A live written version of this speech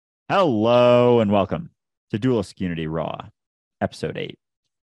Hello and welcome to Dualistic Unity Raw, episode 8.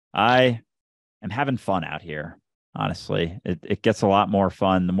 I am having fun out here, honestly. It gets a lot more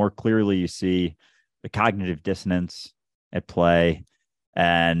fun the more clearly you see the cognitive dissonance at play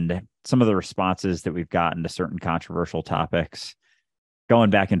and some of the responses that we've gotten to certain controversial topics, going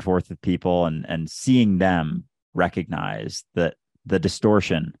back and forth with people and seeing them recognize that the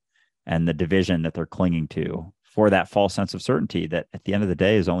distortion and the division that they're clinging to for that false sense of certainty that at the end of the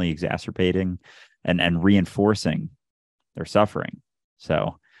day is only exacerbating and reinforcing their suffering.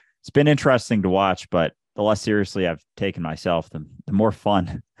 So it's been interesting to watch, but the less seriously I've taken myself, the more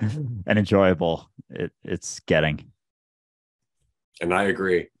fun and enjoyable it's getting. And I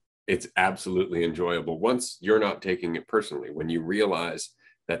agree. It's absolutely enjoyable once you're not taking it personally, when you realize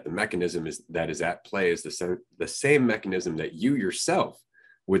that the mechanism that is at play is the same mechanism that you yourself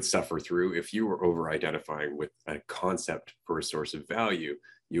would suffer through if you were over identifying with a concept for a source of value.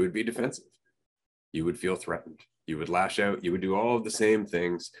 You would be defensive. You would feel threatened. You would lash out. You would do all of the same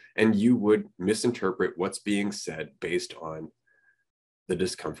things, and you would misinterpret what's being said based on the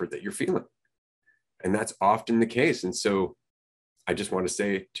discomfort that you're feeling. And that's often the case. And so I just want to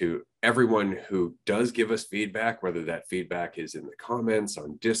say to everyone who does give us feedback, whether that feedback is in the comments,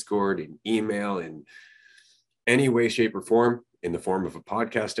 on Discord, in email, in any way, shape, or form, in the form of a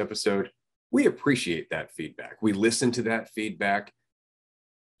podcast episode, we appreciate that feedback. We listen to that feedback,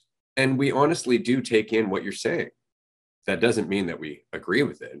 and we honestly do take in what you're saying. That doesn't mean that we agree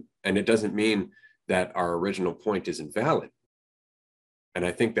with it, and it doesn't mean that our original point isn't valid. And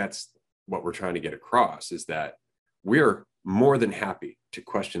I think that's what we're trying to get across, is that we're more than happy to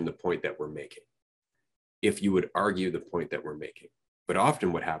question the point that we're making, if you would argue the point that we're making. But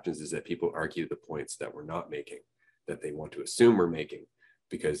often what happens is that people argue the points that we're not making, that they want to assume we're making,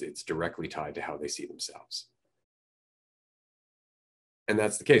 because it's directly tied to how they see themselves. And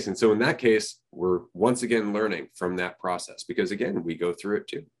that's the case. And so in that case, we're once again learning from that process, because again, we go through it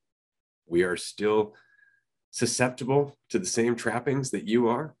too. We are still susceptible to the same trappings that you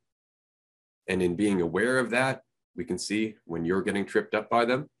are. And in being aware of that, we can see when you're getting tripped up by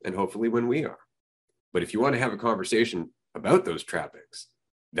them, and hopefully when we are. But if you want to have a conversation about those trappings,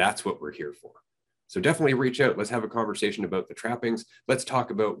 that's what we're here for. So definitely reach out. Let's have a conversation about the trappings. Let's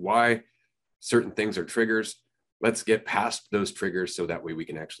talk about why certain things are triggers. Let's get past those triggers so that way we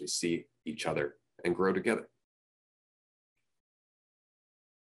can actually see each other and grow together.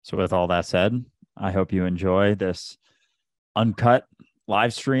 So with all that said, I hope you enjoy this uncut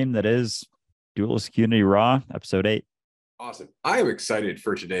live stream that is Dualistic Unity Raw, episode 8. Awesome. I am excited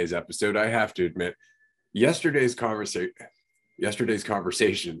for today's episode. I have to admit, yesterday's conversation,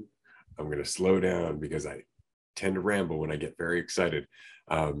 I'm going to slow down because I tend to ramble when I get very excited,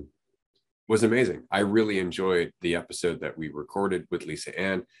 was amazing. I really enjoyed the episode that we recorded with Lisa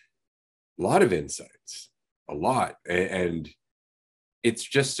Ann. A lot of insights, a lot. And it's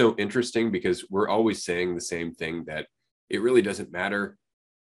just so interesting because we're always saying the same thing, that it really doesn't matter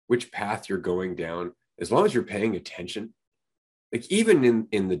which path you're going down, as long as you're paying attention. Like even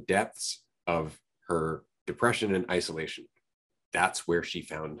in the depths of her depression and isolation, that's where she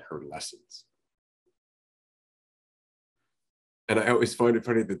found her lessons. And I always find it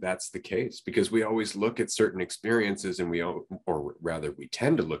funny that that's the case, because we always look at certain experiences and we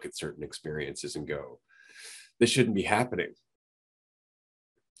tend to look at certain experiences and go, this shouldn't be happening.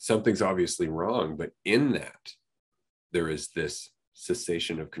 Something's obviously wrong, but in that, there is this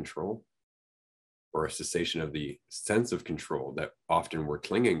cessation of control, or a cessation of the sense of control that often we're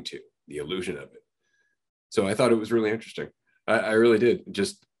clinging to, the illusion of it. So I thought it was really interesting. I really did.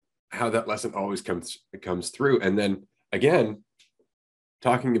 Just how that lesson always comes through. And then again,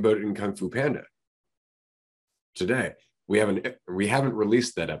 talking about it in Kung Fu Panda today. We haven't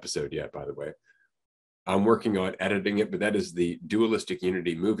released that episode yet, by the way. I'm working on editing it, but that is the Dualistic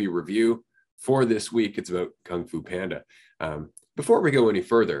Unity movie review for this week. It's about Kung Fu Panda. Before we go any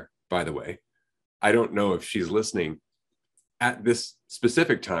further, by the way, I don't know if she's listening at this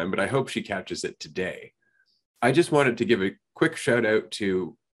specific time, but I hope she catches it today. I just wanted to give a quick shout out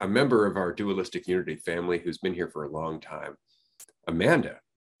to a member of our Dualistic Unity family who's been here for a long time, Amanda.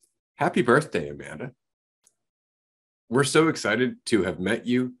 Happy birthday, Amanda. We're so excited to have met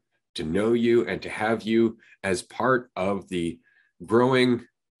you, to know you, and to have you as part of the growing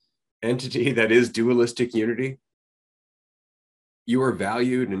entity that is Dualistic Unity. You are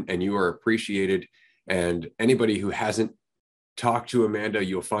valued and you are appreciated. And anybody who hasn't talked to Amanda,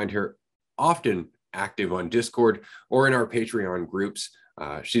 you'll find her often active on Discord or in our Patreon groups.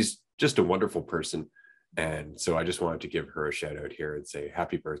 She's just a wonderful person. And so I just wanted to give her a shout out here and say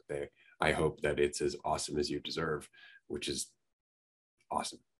happy birthday. I hope that it's as awesome as you deserve, which is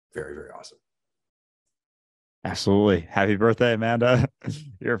awesome. very, very awesome. Absolutely. Happy birthday, Amanda.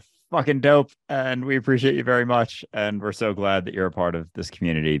 You're fucking dope. And we appreciate you very much. And we're so glad that you're a part of this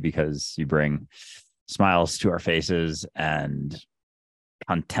community because you bring smiles to our faces and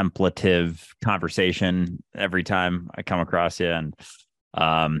contemplative conversation every time I come across you.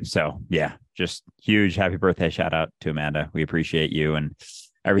 And so yeah, just huge happy birthday shout out to Amanda. We appreciate you and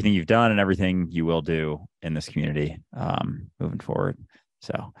everything you've done and everything you will do in this community moving forward.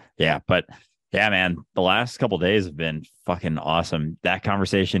 So yeah, but yeah, man, the last couple of days have been fucking awesome. That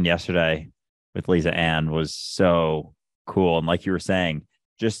conversation yesterday with Lisa Ann was so cool. And like you were saying,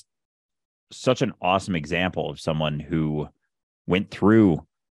 just such an awesome example of someone who went through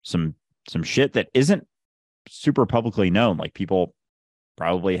some shit that isn't super publicly known. Like people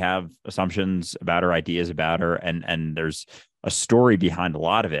probably have assumptions about her, ideas about her, and there's a story behind a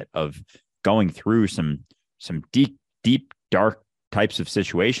lot of it of going through some deep dark types of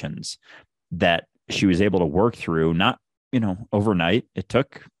situations that she was able to work through, not, overnight. It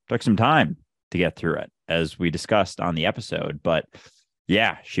took some time to get through it, as we discussed on the episode. But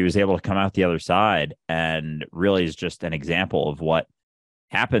yeah, she was able to come out the other side, and really is just an example of what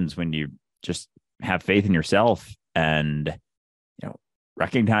happens when you just have faith in yourself and,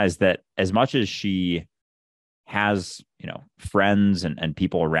 recognize that as much as she has, friends and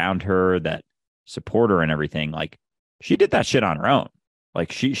people around her that support her and everything, like she did that shit on her own.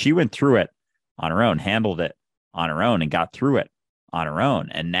 Like she went through it on her own, handled it on her own, and got through it on her own.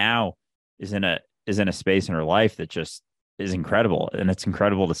 And now is in a space in her life that just is incredible. And it's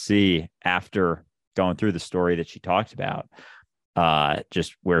incredible to see after going through the story that she talked about,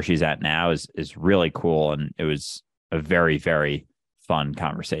 just where she's at now is really cool. And it was a very, very fun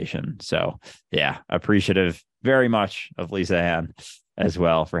conversation. So yeah, appreciative very much of Lisa Ann as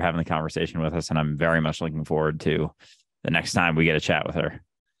well for having the conversation with us. And I'm very much looking forward to the next time we get a chat with her.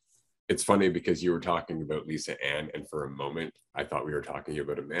 It's funny because you were talking about Lisa Ann, and for a moment, I thought we were talking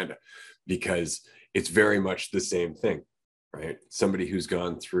about Amanda, because it's very much the same thing, right? Somebody who's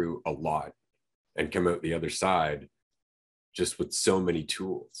gone through a lot and come out the other side just with so many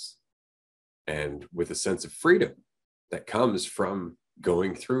tools and with a sense of freedom that comes from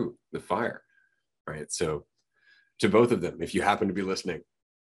going through the fire, right? So to both of them, if you happen to be listening,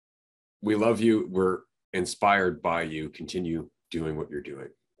 we love you. We're inspired by you. Continue doing what you're doing,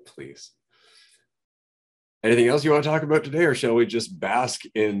 please. Anything else you want to talk about today, or shall we just bask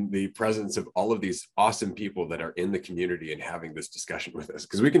in the presence of all of these awesome people that are in the community and having this discussion with us?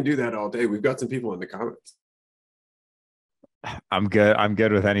 Because we can do that all day. We've got some people in the comments. I'm good. I'm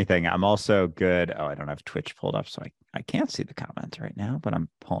good with anything. I'm also good. Oh, I don't have Twitch pulled up, so I can't see the comments right now, but I'm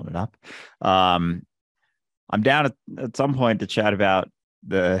pulling it up. I'm down at some point to chat about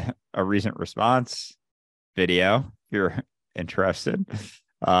a recent response video if you're interested.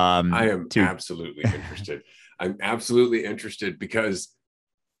 I am absolutely interested. I'm absolutely interested because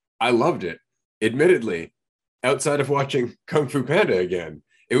I loved it. Admittedly, outside of watching Kung Fu Panda again,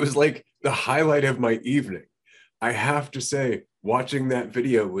 it was like the highlight of my evening. I have to say, watching that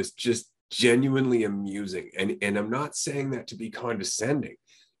video was just genuinely amusing. And I'm not saying that to be condescending.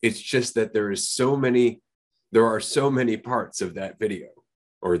 It's just that there are so many parts of that video,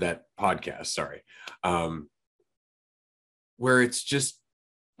 or that podcast, sorry, where it's just,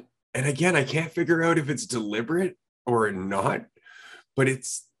 and again, I can't figure out if it's deliberate or not, but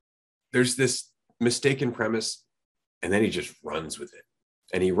there's this mistaken premise, and then he just runs with it.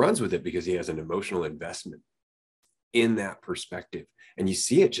 And he runs with it because he has an emotional investment in that perspective. And you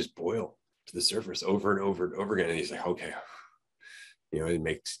see it just boil to the surface over and over and over again. And he's like, okay, it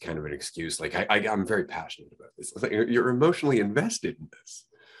makes kind of an excuse. Like, I'm very passionate about this. Like, you're emotionally invested in this,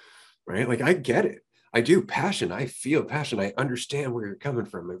 right? Like, I get it. I do. Passion. I feel passion. I understand where you're coming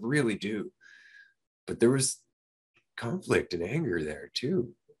from. I really do. But there was conflict and anger there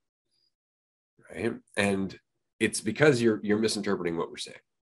too, right? And it's because you're misinterpreting what we're saying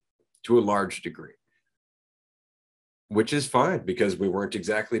to a large degree, which is fine because we weren't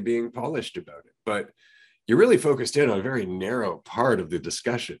exactly being polished about it. But you really focused in on a very narrow part of the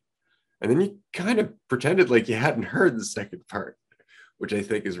discussion. And then you kind of pretended like you hadn't heard the second part, which I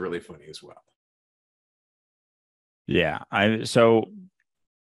think is really funny as well. Yeah. So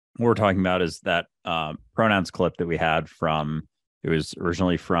what we're talking about is that pronouns clip that we had it was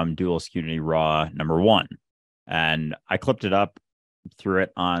originally from Duelist Unity Raw #1. And I clipped it up, threw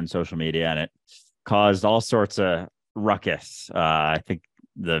it on social media, and it caused all sorts of ruckus. I think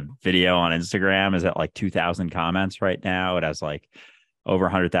the video on Instagram is at like 2,000 comments right now. It has like over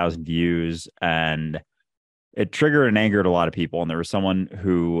 100,000 views, and it triggered and angered a lot of people. And there was someone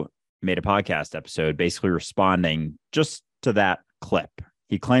who made a podcast episode basically responding just to that clip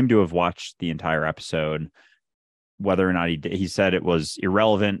He claimed to have watched the entire episode. Whether or not he did, he said it was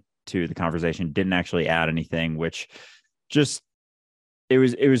irrelevant to the conversation, didn't actually add anything, which just, it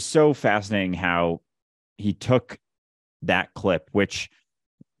was so fascinating how he took that clip, which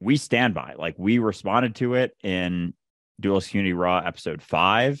we stand by. Like, we responded to it in Duelist Community Raw episode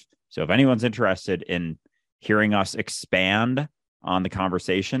 5. So if anyone's interested in hearing us expand on the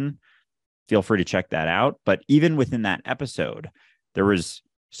conversation, feel free to check that out. But even within that episode, there was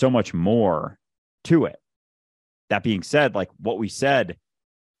so much more to it. That being said, like, what we said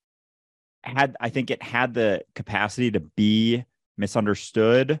I think it had the capacity to be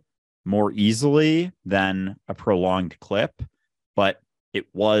misunderstood more easily than a prolonged clip, but it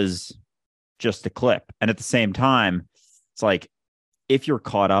was just a clip. And at the same time, it's like, if you're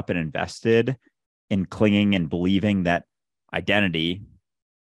caught up and invested in clinging and believing that identity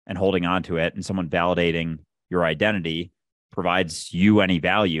and holding on to it, and someone validating your identity provides you any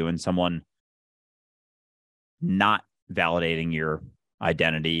value, and someone not validating your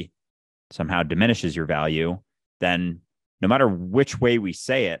identity somehow diminishes your value, then no matter which way we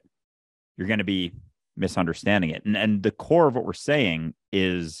say it, you're going to be misunderstanding it. And the core of what we're saying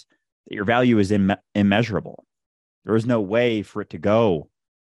is that your value is immeasurable. There is no way for it to go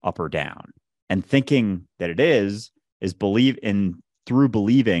up or down. And thinking that it is through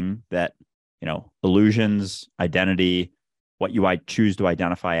believing that, illusions, identity, what you choose to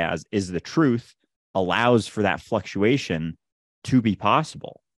identify as is the truth, allows for that fluctuation to be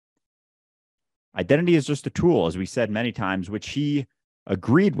possible. Identity is just a tool, as we said many times, which he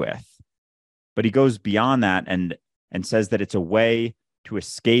agreed with, but he goes beyond that and says that it's a way to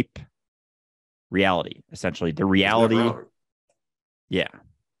escape reality, essentially. The reality. Yeah.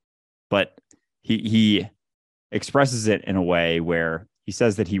 But he expresses it in a way where he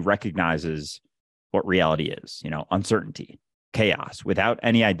says that he recognizes what reality is, uncertainty, chaos, without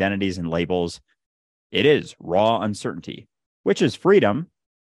any identities and labels. It is raw uncertainty, which is freedom.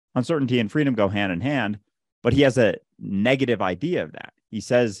 Uncertainty and freedom go hand in hand, but he has a negative idea of that. He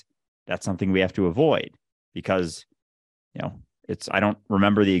says that's something we have to avoid because, I don't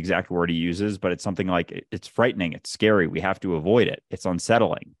remember the exact word he uses, but it's something like, it's frightening, it's scary, we have to avoid it, it's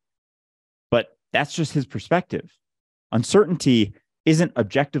unsettling. But that's just his perspective. Uncertainty isn't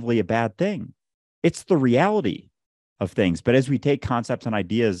objectively a bad thing. It's the reality of things. But as we take concepts and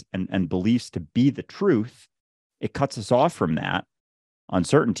ideas and beliefs to be the truth, it cuts us off from that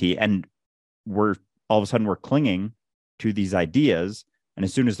uncertainty, and we're all of a sudden we're clinging to these ideas, and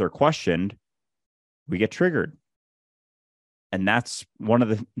as soon as they're questioned, we get triggered. And that's one of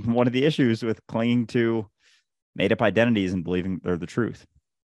the issues with clinging to made up identities and believing they're the truth.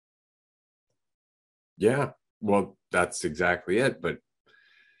 Yeah, well, that's exactly it. But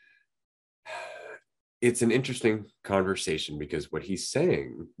it's an interesting conversation because what he's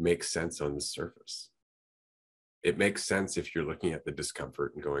saying makes sense on the surface. It makes sense if you're looking at the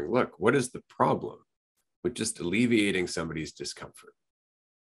discomfort and going, look, what is the problem with just alleviating somebody's discomfort?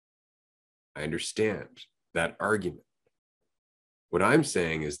 I understand that argument. What I'm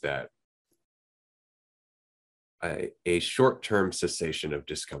saying is that a short-term cessation of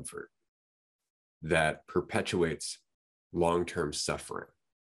discomfort that perpetuates long-term suffering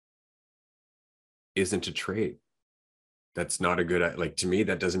isn't a trade. That's not a good, like, to me,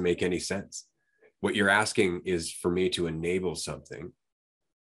 that doesn't make any sense. What you're asking is for me to enable something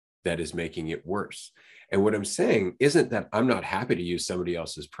that is making it worse. And what I'm saying isn't that I'm not happy to use somebody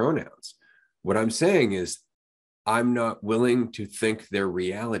else's pronouns. What I'm saying is I'm not willing to think their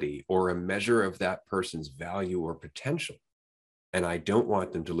reality or a measure of that person's value or potential. And I don't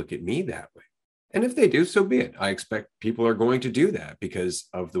want them to look at me that way. And if they do, so be it. I expect people are going to do that because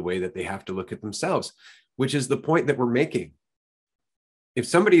of the way that they have to look at themselves, which is the point that we're making. If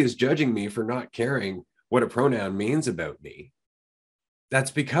somebody is judging me for not caring what a pronoun means about me,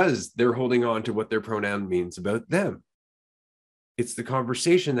 that's because they're holding on to what their pronoun means about them. It's the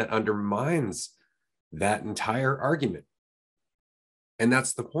conversation that undermines that entire argument. And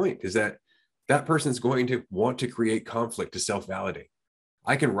that's the point, is that that person's going to want to create conflict to self-validate.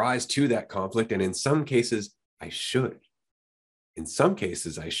 I can rise to that conflict, and in some cases, I should. In some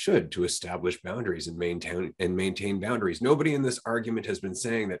cases, I should, to establish boundaries and maintain boundaries. Nobody in this argument has been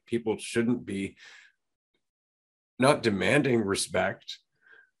saying that people shouldn't be not demanding respect,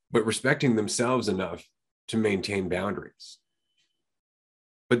 but respecting themselves enough to maintain boundaries.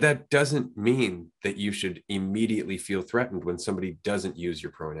 But that doesn't mean that you should immediately feel threatened when somebody doesn't use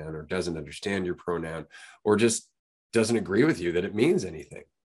your pronoun or doesn't understand your pronoun or just doesn't agree with you that it means anything.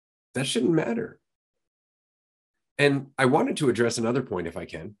 That shouldn't matter. And I wanted to address another point, if I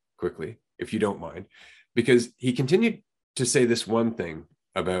can, quickly, if you don't mind, because he continued to say this one thing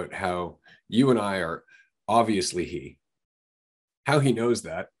about how you and I are obviously he. How he knows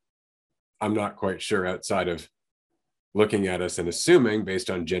that, I'm not quite sure, outside of looking at us and assuming based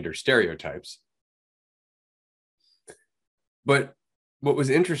on gender stereotypes. But what was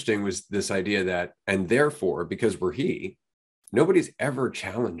interesting was this idea that, and therefore, because we're he, nobody's ever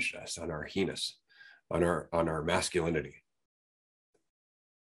challenged us on our he-ness, on our masculinity.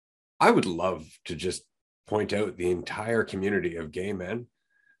 I would love to just point out the entire community of gay men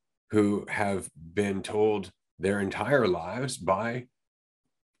who have been told their entire lives by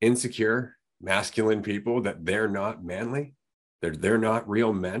insecure masculine people that they're not manly, they're not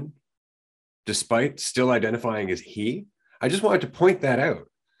real men, despite still identifying as he. I just wanted to point that out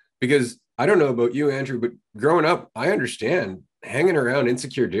because I don't know about you, Andrew, but growing up, I understand hanging around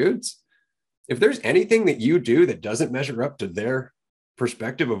insecure dudes. If there's anything that you do that doesn't measure up to their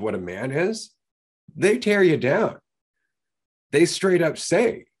perspective of what a man is, they tear you down. They straight up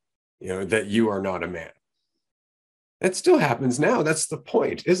say, that you are not a man. That still happens now. That's the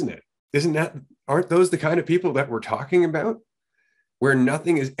point, isn't it? Aren't those the kind of people that we're talking about, where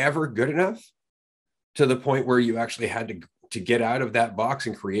nothing is ever good enough to the point where you actually had to get out of that box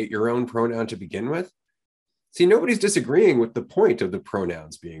and create your own pronoun to begin with? See, nobody's disagreeing with the point of the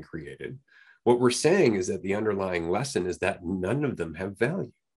pronouns being created. What we're saying is that the underlying lesson is that none of them have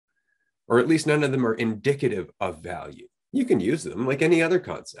value, or at least none of them are indicative of value. You can use them like any other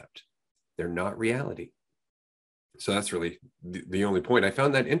concept. They're not reality. So that's really the only point. I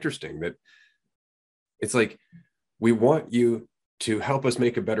found that interesting, that it's like, we want you to help us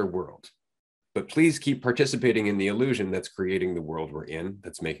make a better world, but please keep participating in the illusion that's creating the world we're in,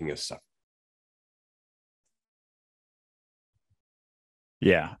 that's making us suffer.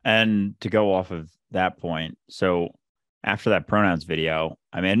 Yeah. And to go off of that point, so after that pronouns video,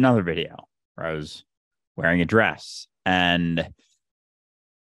 I made another video where I was wearing a dress. And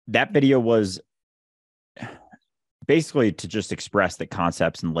that video was basically to just express that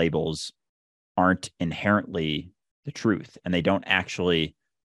concepts and labels aren't inherently the truth, and they don't actually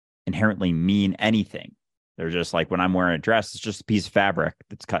inherently mean anything. They're just like, when I'm wearing a dress, it's just a piece of fabric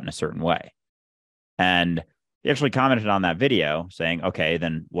that's cut in a certain way. And he actually commented on that video saying, okay,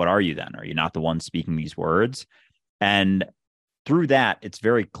 then what are you then? Are you not the one speaking these words? And through that, it's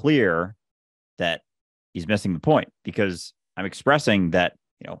very clear that he's missing the point, because I'm expressing that,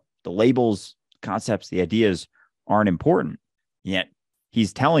 the labels, concepts, the ideas aren't important. Yet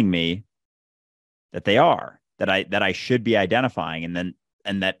he's telling me that they are, that I should be identifying,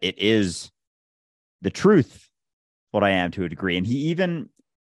 and that it is the truth what I am to a degree. And he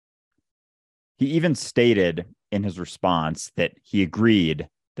even stated in his response that he agreed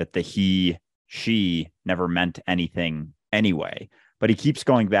that the he, she never meant anything anyway. But he keeps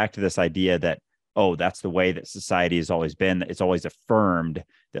going back to this idea that, oh, that's the way that society has always been. It's always affirmed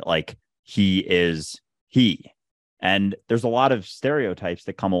that, like, he is he. And there's a lot of stereotypes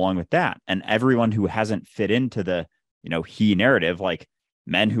that come along with that. And everyone who hasn't fit into the, he narrative, like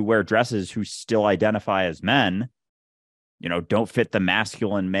men who wear dresses who still identify as men, don't fit the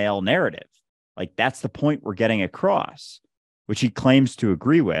masculine male narrative. Like, that's the point we're getting across, which he claims to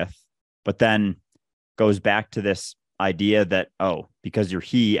agree with, but then goes back to this idea that, oh, because you're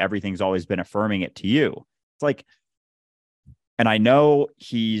he, everything's always been affirming it to you. It's like, and I know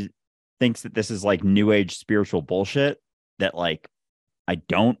he thinks that this is like new age spiritual bullshit, that like, I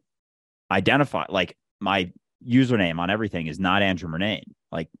don't identify, like, my username on everything is not Andrew Murnane.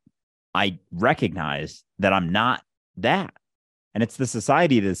 Like, I recognize that I'm not that. And it's the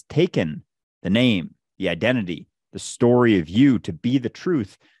society that's taken the name, the identity, the story of you to be the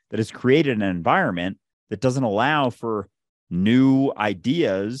truth, that has created an environment that doesn't allow for new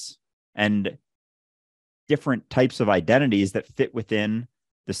ideas and different types of identities that fit within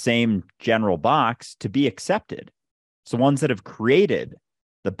the same general box to be accepted. It's the ones that have created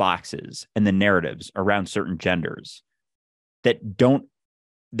the boxes and the narratives around certain genders that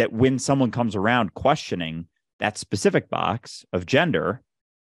when someone comes around questioning that specific box of gender,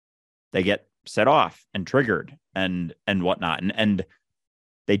 they get set off and triggered and whatnot. And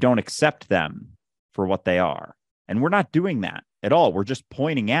they don't accept them for what they are. And we're not doing that at all. We're just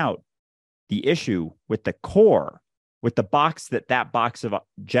pointing out the issue with the core, with the box that box of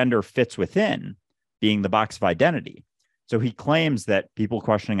gender fits within, being the box of identity. So he claims that people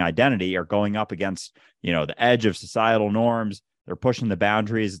questioning identity are going up against, the edge of societal norms. They're pushing the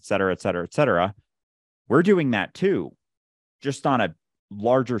boundaries, et cetera, et cetera, et cetera. We're doing that too, just on a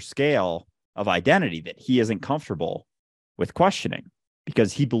larger scale of identity that he isn't comfortable with questioning,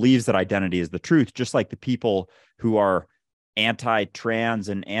 because he believes that identity is the truth, just like the people who are anti-trans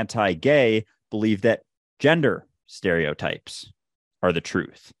and anti-gay believe that gender stereotypes are the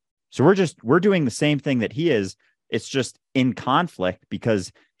truth. So we're doing the same thing that he is. It's just in conflict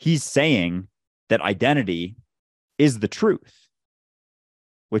because he's saying that identity is the truth,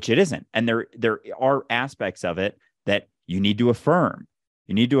 which it isn't. And there are aspects of it that you need to affirm.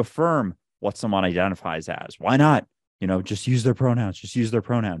 You need to affirm what someone identifies as. Why not? Just use their pronouns. Just use their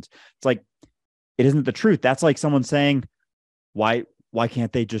pronouns. It's like, it isn't the truth. That's like someone saying, why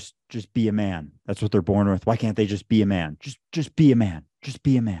can't they just be a man? That's what they're born with. Why can't they just be a man? Just be a man. Just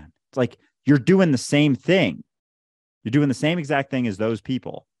be a man. It's like, you're doing the same thing. You're doing the same exact thing as those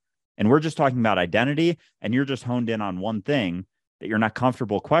people. And we're just talking about identity, and you're just honed in on one thing that you're not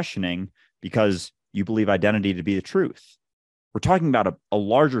comfortable questioning because you believe identity to be the truth. We're talking about a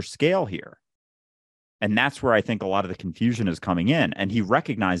larger scale here. And that's where I think a lot of the confusion is coming in. And he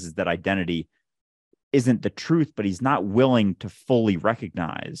recognizes that identity isn't the truth, but he's not willing to fully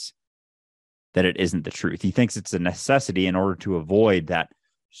recognize that it isn't the truth. He thinks it's a necessity in order to avoid that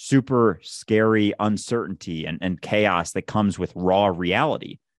super scary uncertainty and chaos that comes with raw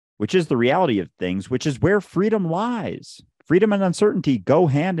reality, which is the reality of things, which is where freedom lies. Freedom and uncertainty go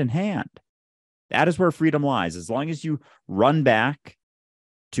hand in hand. That is where freedom lies. As long as you run back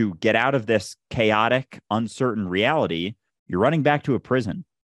to get out of this chaotic, uncertain reality, you're running back to a prison.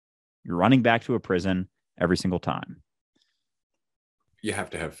 You're running back to a prison every single time. You have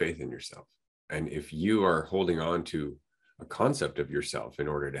to have faith in yourself. And if you are holding on to a concept of yourself in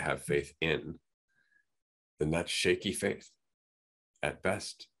order to have faith in, then that's shaky faith at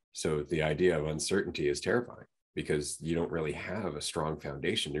best. So the idea of uncertainty is terrifying because you don't really have a strong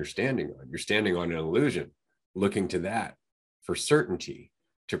foundation you're standing on. You're standing on an illusion, looking to that for certainty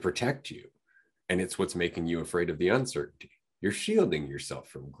to protect you. And it's what's making you afraid of the uncertainty. You're shielding yourself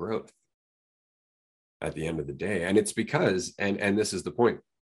from growth at the end of the day. And it's because, and this is the point,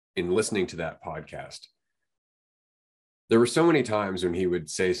 in listening to that podcast, there were so many times when he would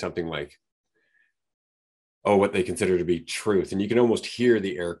say something like, oh, what they consider to be truth. And you can almost hear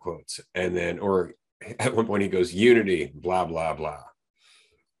the air quotes. And then, or at one point he goes, unity, blah, blah, blah.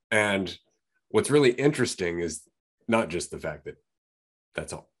 And what's really interesting is not just the fact that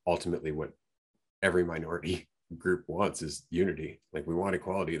that's ultimately what every minority group wants is unity. Like, we want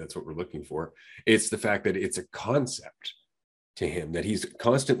equality. That's what we're looking for. It's the fact that it's a concept to him, that he's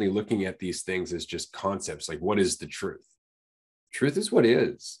constantly looking at these things as just concepts. Like, what is the truth? Truth is what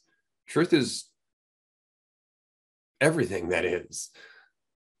is. Truth is everything that is,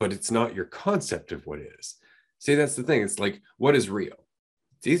 but it's not your concept of what is. See, that's the thing. It's like, what is real?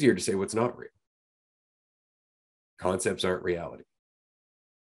 It's easier to say what's not real. Concepts aren't reality.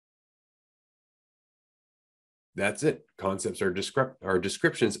 That's it. Concepts are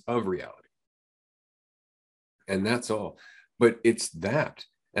descriptions of reality. And that's all. But it's that.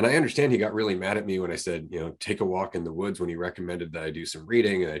 And I understand he got really mad at me when I said, take a walk in the woods, when he recommended that I do some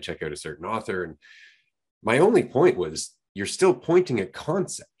reading and I check out a certain author. And my only point was, you're still pointing at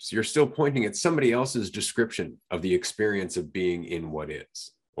concepts. You're still pointing at somebody else's description of the experience of being in what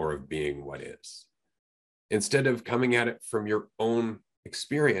is, or of being what is, instead of coming at it from your own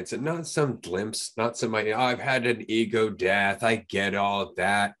experience and not some glimpse, not somebody, I've had an ego death, I get all of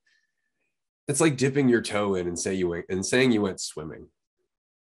that. It's like dipping your toe in and saying you went swimming.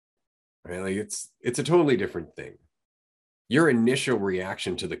 Right? Like, it's a totally different thing. Your initial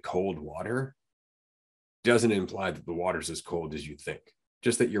reaction to the cold water doesn't imply that the water's as cold as you think,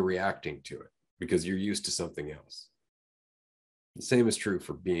 just that you're reacting to it because you're used to something else. The same is true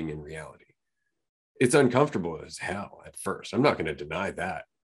for being in reality. It's uncomfortable as hell at first. I'm not going to deny that.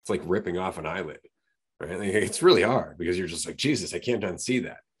 It's like ripping off an eyelid, right? Like, it's really hard because you're just like, Jesus, I can't unsee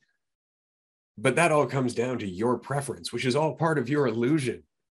that. But that all comes down to your preference, which is all part of your illusion.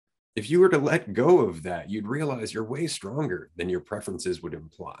 If you were to let go of that, you'd realize you're way stronger than your preferences would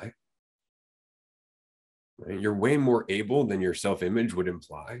imply. Right? You're way more able than your self-image would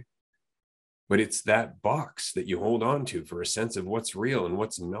imply. But it's that box that you hold on to for a sense of what's real and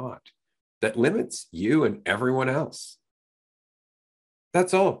what's not that limits you and everyone else.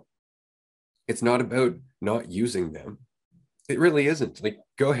 That's all. It's not about not using them. It really isn't. Like,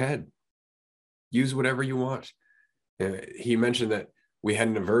 go ahead. Use whatever you want. He mentioned that we had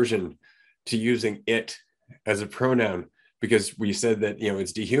an aversion to using it as a pronoun because we said that,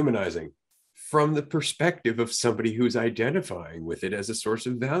 it's dehumanizing from the perspective of somebody who's identifying with it as a source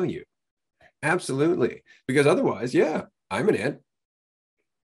of value. Absolutely. Because otherwise, yeah, I'm an it.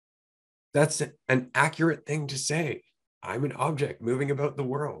 That's an accurate thing to say. I'm an object moving about the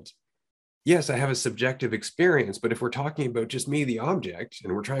world. Yes, I have a subjective experience, but if we're talking about just me, the object,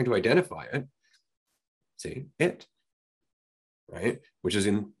 and we're trying to identify it, see, it, right? Which is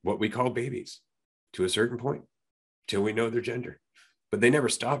in what we call babies to a certain point, till we know their gender. but they never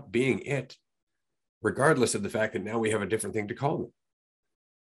stop being it, regardless of the fact that now we have a different thing to call them.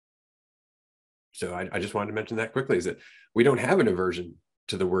 So I just wanted to mention that quickly, is that we don't have an aversion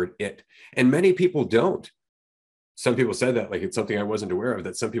to the word it. And many people don't. Some people said that, like, it's something I wasn't aware of,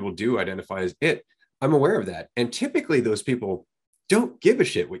 that some people do identify as it. I'm aware of that. And typically those people don't give a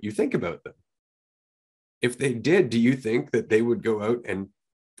shit what you think about them. If they did, do you think that they would go out and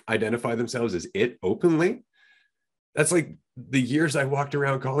identify themselves as it openly? That's like the years I walked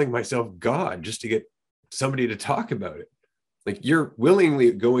around calling myself God just to get somebody to talk about it. Like, you're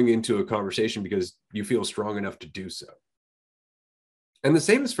willingly going into a conversation because you feel strong enough to do so. And the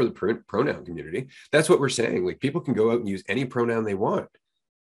same is for the pronoun community. That's what we're saying. Like, people can go out and use any pronoun they want,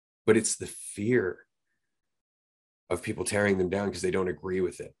 but it's the fear of people tearing them down because they don't agree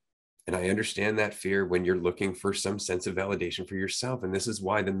with it. And I understand that fear when you're looking for some sense of validation for yourself. And this is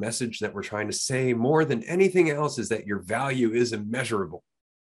why the message that we're trying to say more than anything else is that your value is immeasurable.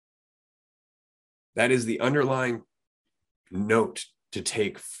 That is the underlying note to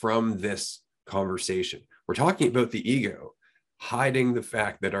take from this conversation. We're talking about the ego hiding the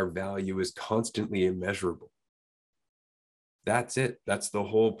fact that our value is constantly immeasurable. That's it. That's the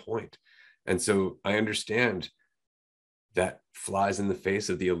whole point. And so I understand that flies in the face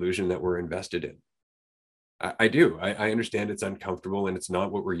of the illusion that we're invested in. I do. I understand it's uncomfortable, and it's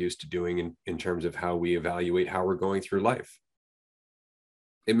not what we're used to doing in terms of how we evaluate how we're going through life.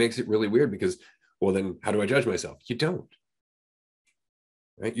 It makes it really weird because, well, then how do I judge myself? You don't.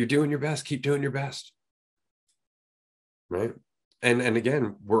 Right? You're doing your best. Keep doing your best. Right? And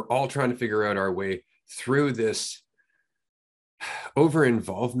again, we're all trying to figure out our way through this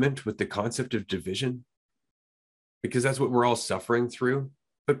over-involvement with the concept of division, because that's what we're all suffering through.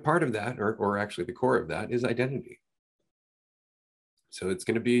 But part of that, or actually the core of that, is identity. So it's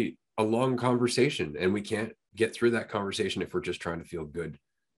going to be a long conversation, and we can't get through that conversation if we're just trying to feel good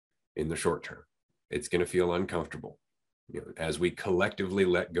in the short term. It's going to feel uncomfortable, as we collectively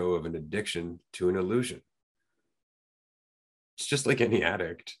let go of an addiction to an illusion. It's just like any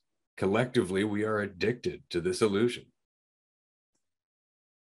addict. Collectively, we are addicted to this illusion.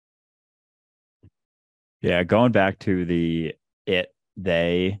 Yeah, going back to the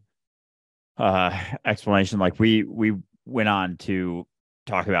they explanation, like we went on to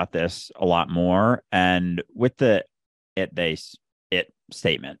talk about this a lot more, and with the it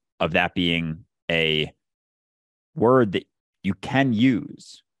statement of that being a word that you can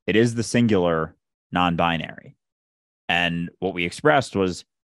use, it is the singular non-binary. And what we expressed was,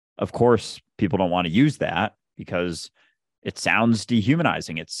 of course, people don't want to use that because it sounds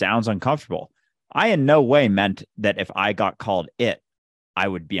dehumanizing. It sounds uncomfortable. I in no way meant that if I got called it, I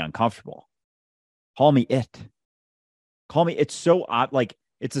would be uncomfortable. Call me it. Call me. It's so odd. Like,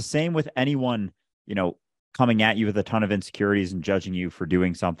 it's the same with anyone, coming at you with a ton of insecurities and judging you for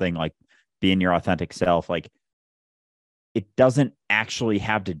doing something, like being your authentic self. Like, it doesn't actually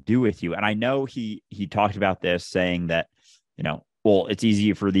have to do with you. And I know he talked about this, saying that, well, it's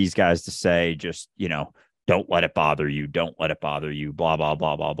easy for these guys to say, just, don't let it bother you. Don't let it bother you, blah, blah,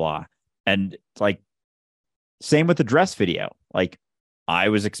 blah, blah, blah. And it's like, same with the dress video. Like, I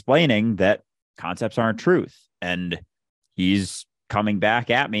was explaining that concepts aren't truth. And he's coming back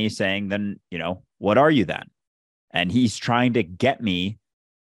at me saying, then, what are you then? And he's trying to get me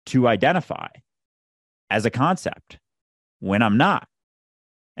to identify as a concept when I'm not.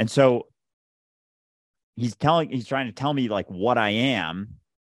 And so he's trying to tell me, like, what I am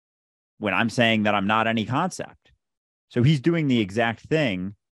when I'm saying that I'm not any concept. So he's doing the exact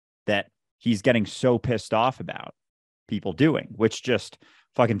thing that he's getting so pissed off about people doing, which just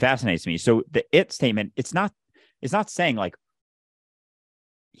fucking fascinates me. So the it statement, it's not saying, like,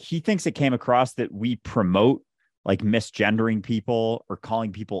 he thinks it came across that we promote, like, misgendering people or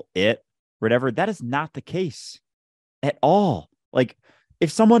calling people it, or whatever. That is not the case at all. Like, if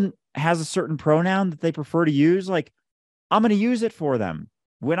someone has a certain pronoun that they prefer to use, like, I'm going to use it for them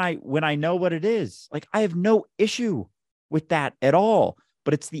when I know what it is. Like, I have no issue with that at all,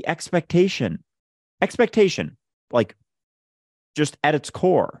 but it's the expectation, like, just at its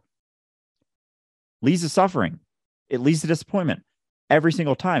core, leads to suffering. It leads to disappointment every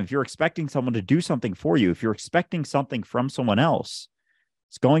single time. If you're expecting someone to do something for you, if you're expecting something from someone else,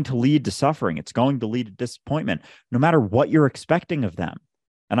 it's going to lead to suffering. It's going to lead to disappointment, no matter what you're expecting of them.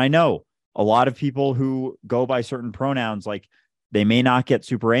 And I know a lot of people who go by certain pronouns, like, they may not get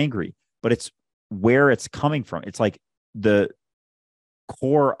super angry, but it's where it's coming from. It's like the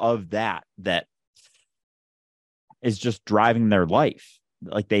core of that is just driving their life.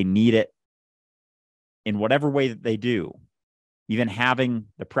 Like, they need it in whatever way that they do, even having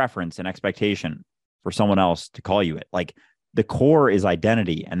the preference and expectation for someone else to call you it. Like, the core is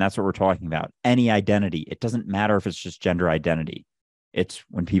identity. And that's what we're talking about. Any identity. It doesn't matter if it's just gender identity. It's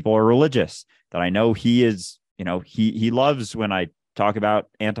when people are religious that I know he is, he loves when I talk about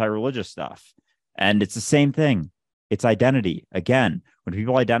anti-religious stuff. And it's the same thing. It's identity. Again, when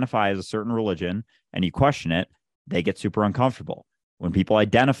people identify as a certain religion and you question it, they get super uncomfortable. When people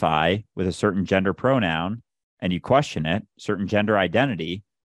identify with a certain gender pronoun and you question it, certain gender identity,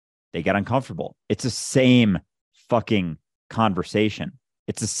 they get uncomfortable. It's the same fucking conversation.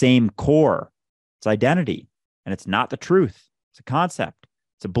 It's the same core. It's identity. And it's not the truth. It's a concept.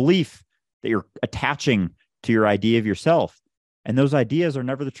 It's a belief that you're attaching to your idea of yourself. And those ideas are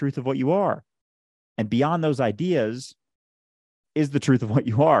never the truth of what you are. And beyond those ideas is the truth of what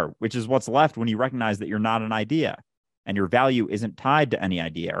you are, which is what's left when you recognize that you're not an idea and your value isn't tied to any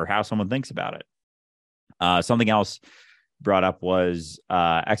idea or how someone thinks about it. Something else brought up was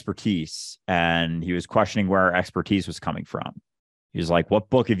expertise. And he was questioning where expertise was coming from. He was like, what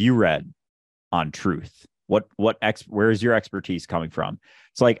book have you read on truth? Where is your expertise coming from?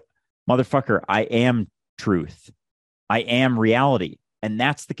 It's like, motherfucker, I am truth. I am reality. And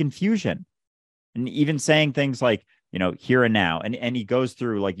that's the confusion. And even saying things like, here and now. And he goes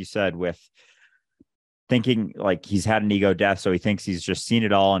through, like you said, with thinking like he's had an ego death. So he thinks he's just seen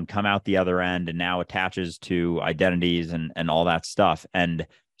it all and come out the other end and now attaches to identities and all that stuff. And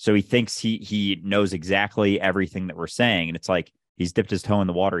so he thinks he knows exactly everything that we're saying. And it's like, he's dipped his toe in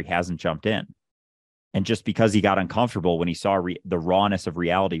the water. He hasn't jumped in. And just because he got uncomfortable when he saw the rawness of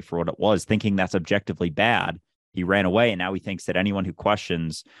reality for what it was, thinking that's objectively bad, he ran away. And now he thinks that anyone who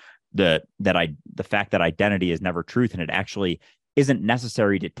questions the fact that identity is never truth and it actually isn't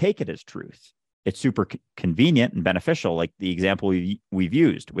necessary to take it as truth. It's super convenient and beneficial. Like the example we've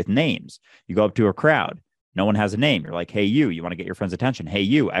used with names. You go up to a crowd, no one has a name. You're like, hey, you want to get your friend's attention. Hey,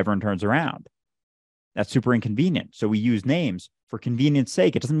 you, everyone turns around. That's super inconvenient. So we use names for convenience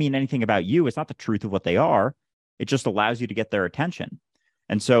sake. It doesn't mean anything about you. It's not the truth of what they are. It just allows you to get their attention.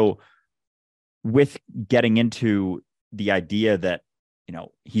 And so with getting into the idea that,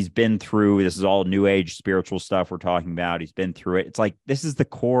 he's been through, this is all new age spiritual stuff we're talking about. He's been through it. It's like, this is the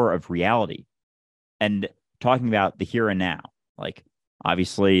core of reality and talking about the here and now, like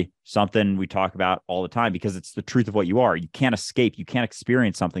obviously something we talk about all the time because it's the truth of what you are. You can't escape. You can't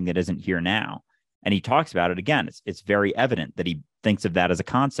experience something that isn't here now. And he talks about it again. It's very evident that he thinks of that as a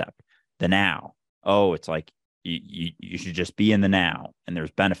concept, the now. Oh, it's like you should just be in the now. And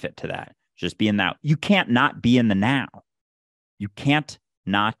there's benefit to that. Just be in now. You can't not be in the now. You can't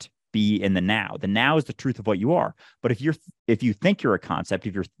not be in the now. The now is the truth of what you are. But if you think you're a concept,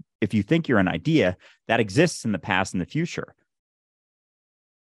 if you think you're an idea, that exists in the past and the future.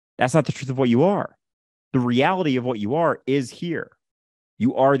 That's not the truth of what you are. The reality of what you are is here.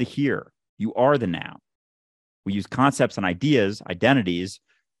 You are the here. You are the now. We use concepts and ideas, identities,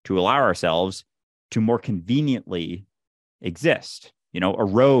 to allow ourselves to more conveniently exist. A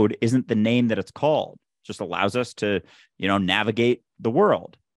road isn't the name that it's called. It just allows us to, navigate the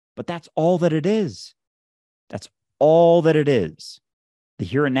world. But that's all that it is. That's all that it is. The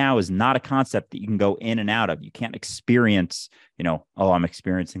here and now is not a concept that you can go in and out of. You can't experience, I'm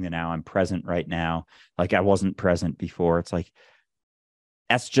experiencing the now. I'm present right now. Like I wasn't present before. It's like,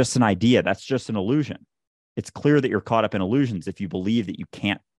 that's just an idea. That's just an illusion. It's clear that you're caught up in illusions if you believe that you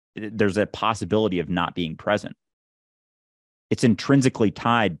can't, there's a possibility of not being present. It's intrinsically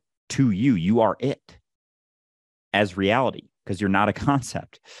tied to you. You are it as reality because you're not a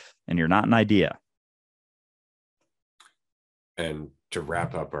concept and you're not an idea. And to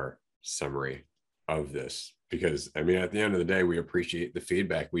wrap up our summary of this, because at the end of the day, we appreciate the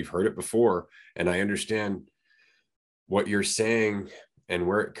feedback. We've heard it before, and I understand what you're saying and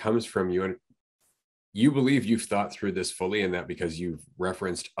where it comes from. You believe you've thought through this fully, and that because you've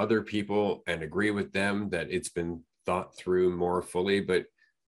referenced other people and agree with them that it's been thought through more fully. But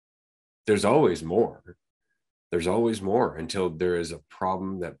there's always more. There's always more until there is a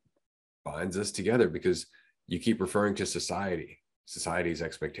problem that binds us together, because you keep referring to society's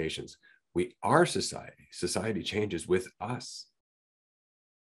expectations. We are society. Society changes with us.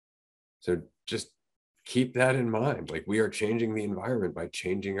 So just keep that in mind. Like, we are changing the environment by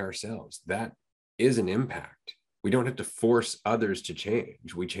changing ourselves. That is an impact. We don't have to force others to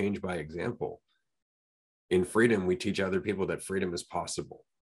change. We change by example. In freedom, we teach other people that freedom is possible.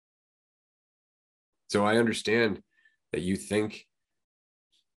 So I understand that you think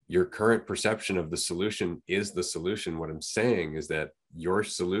your current perception of the solution is the solution. What I'm saying is that your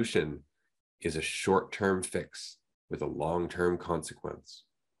solution is a short-term fix with a long-term consequence.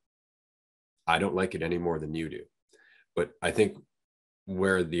 I don't like it any more than you do. But I think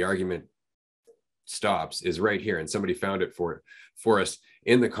where the argument stops is right here. And somebody found it for us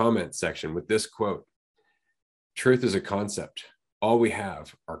in the comments section with this quote: "Truth is a concept. All we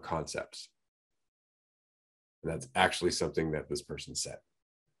have are concepts." And that's actually something that this person said.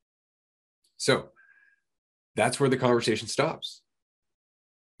 So that's where the conversation stops,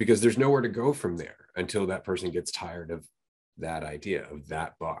 because there's nowhere to go from there until that person gets tired of that idea, of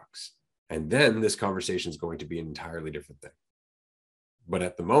that box. And then this conversation is going to be an entirely different thing. But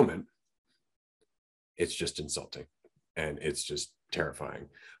at the moment, it's just insulting, and it's just terrifying,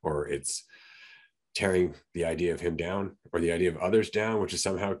 or it's tearing the idea of him down, or the idea of others down, which is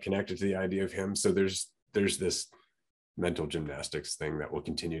somehow connected to the idea of him. So there's this mental gymnastics thing that will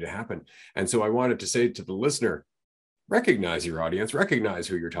continue to happen. And so I wanted to say to the listener, recognize your audience, recognize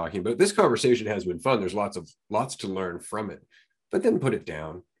who you're talking about. This conversation has been fun. There's lots to learn from it, but then put it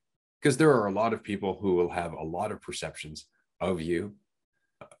down, because there are a lot of people who will have a lot of perceptions of you.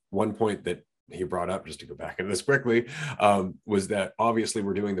 One point that he brought up, just to go back into this quickly, was that obviously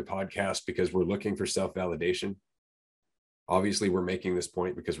we're doing the podcast because we're looking for self-validation. Obviously, we're making this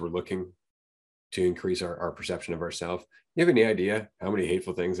point because we're looking to increase our perception of ourselves. You have any idea how many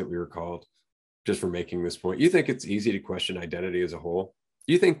hateful things that we were called just for making this point? You think it's easy to question identity as a whole?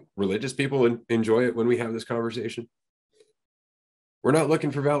 You think religious people enjoy it when we have this conversation? We're not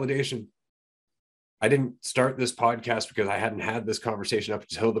looking for validation. I didn't start this podcast because I hadn't had this conversation up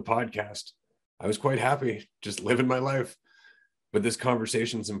until the podcast. I was quite happy just living my life. But this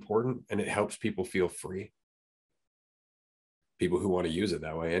conversation is important, and it helps people feel free. People who want to use it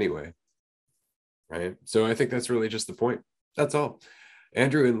that way anyway. Right? So I think that's really just the point. That's all.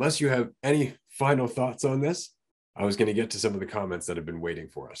 Andrew, unless you have any final thoughts on this, I was going to get to some of the comments that have been waiting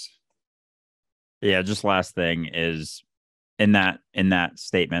for us. Yeah, just last thing is in that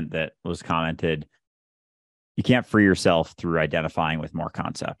statement that was commented, you can't free yourself through identifying with more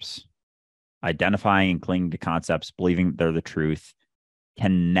concepts. Identifying and clinging to concepts, believing they're the truth,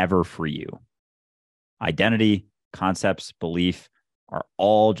 can never free you. Identity, concepts, belief are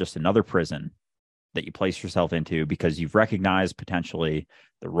all just another prison that you place yourself into because you've recognized potentially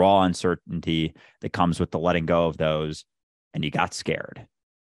the raw uncertainty that comes with the letting go of those, and you got scared.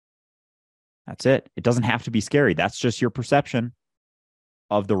 That's it. It doesn't have to be scary. That's just your perception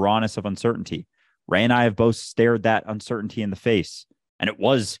of the rawness of uncertainty. Ray and I have both stared that uncertainty in the face, and it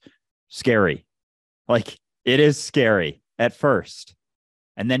was scary. Like, it is scary at first.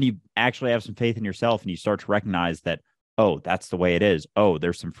 And then you actually have some faith in yourself, and you start to recognize that, oh, that's the way it is. Oh,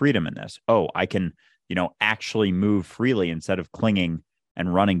 there's some freedom in this. Oh, I can, actually move freely instead of clinging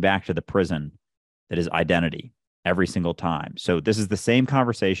and running back to the prison that is identity every single time. So this is the same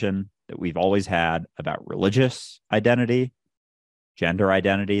conversation that we've always had about religious identity, gender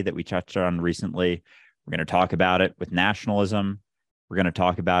identity that we touched on recently. We're going to talk about it with nationalism. We're going to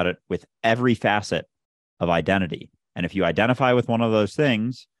talk about it with every facet of identity. And if you identify with one of those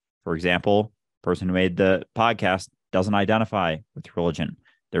things, for example, the person who made the podcast doesn't identify with religion.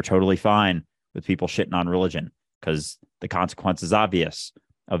 They're totally fine with people shitting on religion because the consequence is obvious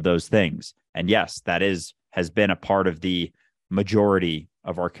of those things. And yes, that has been a part of the majority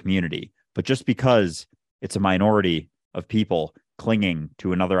of our community. But just because it's a minority of people clinging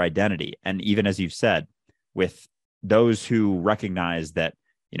to another identity, and even as you've said, with those who recognize that,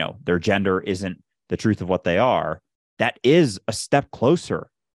 their gender isn't the truth of what they are, that is a step closer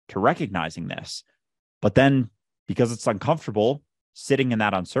to recognizing this. But then, because it's uncomfortable sitting in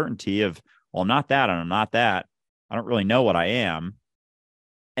that uncertainty of, well, I'm not that and I'm not that, I don't really know what I am.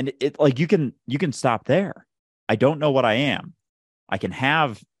 And it like you can stop there. I don't know what I am. I can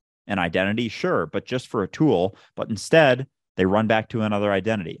have an identity, sure, but just for a tool. But instead, they run back to another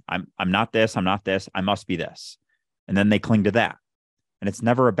identity. I'm not this, I'm not this, I must be this. And then they cling to that. And it's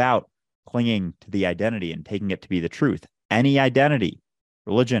never about clinging to the identity and taking it to be the truth. Any identity,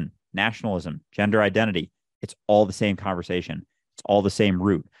 religion, nationalism, gender identity, it's all the same conversation. It's all the same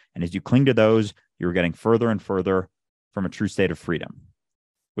root. And as you cling to those, you're getting further and further from a true state of freedom,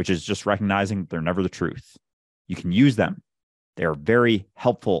 which is just recognizing they're never the truth. You can use them. They are very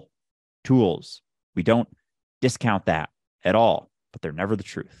helpful tools. We don't discount that at all, but they're never the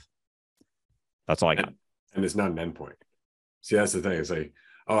truth. That's all I got. And it's not an endpoint. See, that's the thing. It's like,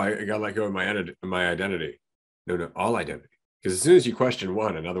 oh, I got to let go of my identity. No, all identity. Because as soon as you question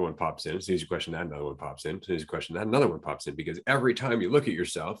one, another one pops in. As soon as you question that, another one pops in. As soon as you question that, another one pops in. Because every time you look at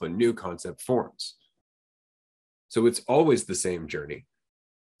yourself, a new concept forms. So it's always the same journey,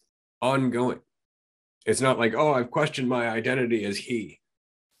 ongoing. It's not like, oh, I've questioned my identity as he.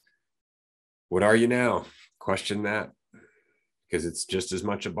 What are you now? Question that. Because it's just as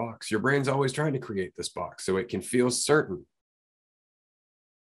much a box. Your brain's always trying to create this box so it can feel certain.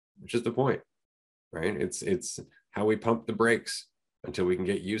 Which is the point. right? It's how we pump the brakes until we can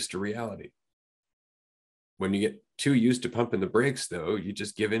get used to reality. When you get too used to pumping the brakes, though, you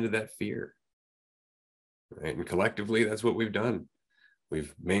just give into that fear, right? And collectively, that's what we've done.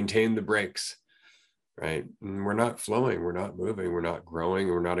 We've maintained the brakes, right? And we're not flowing, we're not moving, we're not growing,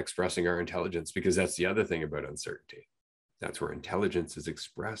 we're not expressing our intelligence, because that's the other thing about uncertainty. That's where intelligence is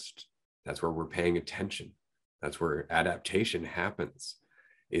expressed. That's where we're paying attention. That's where adaptation happens,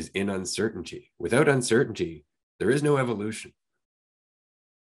 is in uncertainty. Without uncertainty, there is no evolution.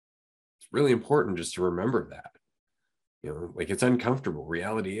 It's really important just to remember that. You know, like, it's uncomfortable.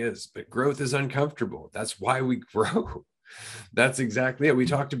 Reality is, but growth is uncomfortable. That's why we grow. That's exactly it. We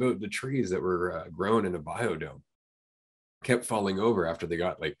talked about the trees that were grown in a biodome, kept falling over after they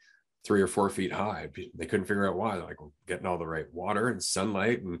got like 3 or 4 feet high. They couldn't figure out why. They're like, we're getting all the right water and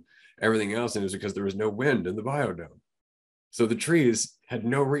sunlight and everything else. And it was because there was no wind in the biodome. So the trees had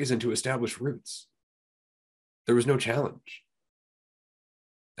no reason to establish roots. There was no challenge.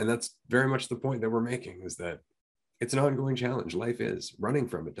 And that's very much the point that we're making, is that it's an ongoing challenge. Life is. Running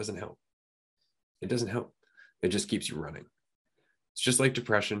from it doesn't help. It doesn't help. It just keeps you running. It's just like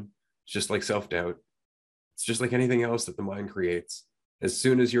depression. It's just like self-doubt. It's just like anything else that the mind creates. As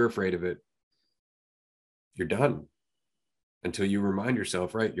soon as you're afraid of it, you're done. Until you remind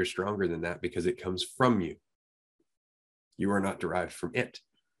yourself, right, you're stronger than that because it comes from you. You are not derived from it.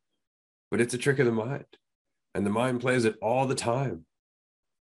 But it's a trick of the mind. And the mind plays it all the time.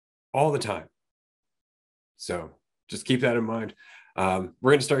 All the time. So just keep that in mind. We're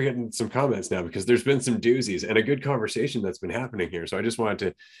going to start getting some comments now, because there's been some doozies and a good conversation that's been happening here. So I just wanted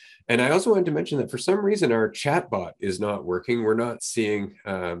to, and I also wanted to mention that for some reason, our chat bot is not working. We're not seeing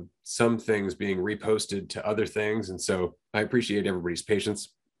some things being reposted to other things. And so I appreciate everybody's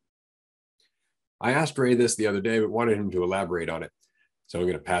patience. I asked Ray this the other day, but wanted him to elaborate on it. So I'm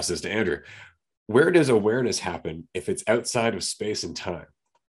going to pass this to Andrew. Where does awareness happen if it's outside of space and time?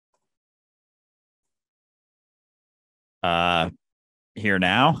 Here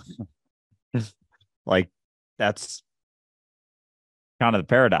now. Like, that's kind of the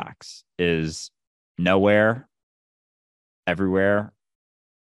paradox, is nowhere, everywhere,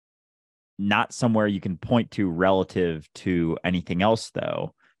 not somewhere you can point to relative to anything else,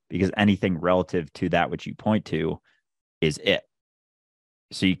 though, because anything relative to that which you point to is it.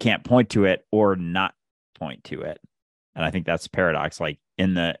 So you can't point to it or not point to it. And I think that's paradox. Like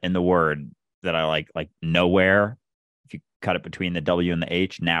in the word that I like nowhere, if you cut it between the W and the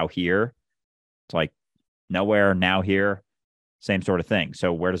H, now here, it's like nowhere, now here, same sort of thing.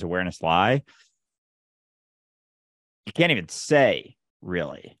 So where does awareness lie? You can't even say,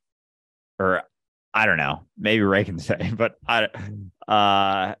 really. Or I don't know, maybe Ray can say, but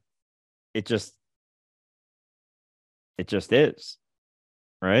it just is,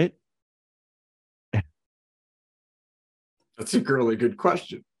 right? That's a really good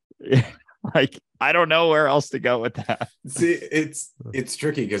question. Like, I don't know where else to go with that. See, it's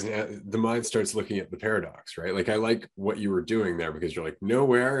tricky because the mind starts looking at the paradox, right? Like, I like what you were doing there, because you're like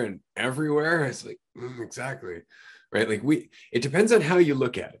nowhere and everywhere. It's like, exactly, right? Like, it depends on how you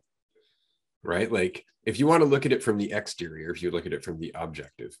look at it, right? Like, if you want to look at it from the exterior, if you look at it from the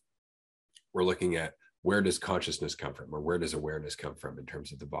objective, we're looking at, where does consciousness come from, or where does awareness come from in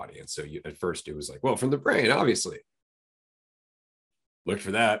terms of the body? And so at first it was like, well, from the brain, obviously. Looked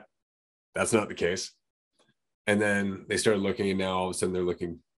for that. That's not the case. And then they started looking, and now all of a sudden they're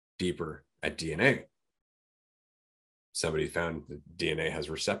looking deeper at DNA. Somebody found that DNA has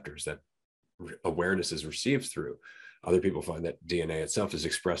receptors that awareness is received through. Other people find that DNA itself is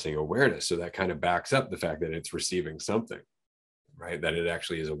expressing awareness. So that kind of backs up the fact that it's receiving something, right? That it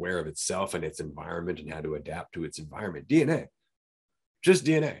actually is aware of itself and its environment and how to adapt to its environment. DNA, just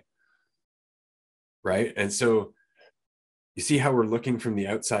DNA, right? And so you see how we're looking from the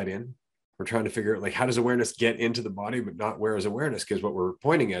outside in? We're trying to figure out, like, how does awareness get into the body, but not where is awareness? Because what we're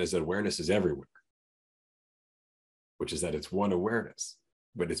pointing at is that awareness is everywhere, which is that it's one awareness,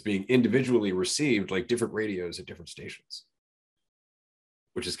 but it's being individually received like different radios at different stations,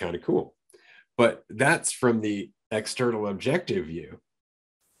 which is kind of cool. But that's from the external objective view,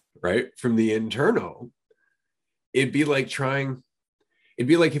 right? From the internal, it'd be like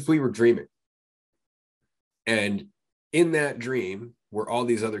if we were dreaming, and in that dream were all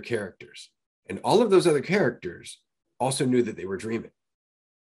these other characters, and all of those other characters also knew that they were dreaming.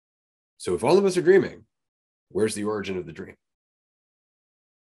 So if all of us are dreaming, where's the origin of the dream?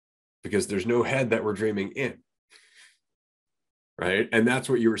 Because there's no head that we're dreaming in, right? And that's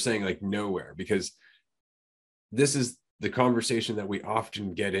what you were saying, like nowhere, because this is the conversation that we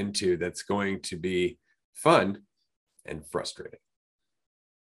often get into that's going to be fun and frustrating,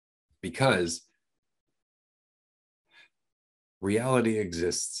 because Reality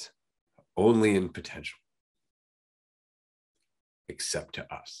exists only in potential, except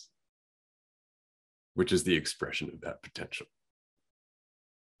to us, which is the expression of that potential.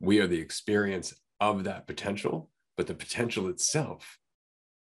 We are the experience of that potential, but the potential itself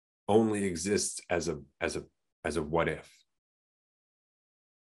only exists as a what if.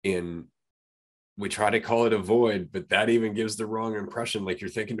 We try to call it a void, but that even gives the wrong impression, like you're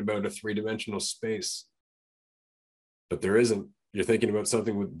thinking about a three-dimensional space, but there isn't. You're thinking about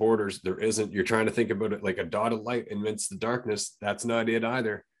something with borders. There isn't. You're trying to think about it like a dot of light amidst the darkness. That's not it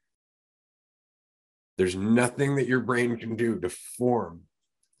either. There's nothing that your brain can do to form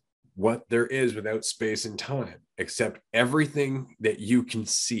what there is without space and time, except everything that you can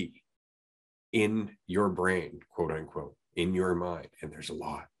see in your brain, quote unquote, in your mind. And there's a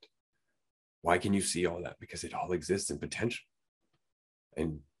lot. Why can you see all that? Because it all exists in potential.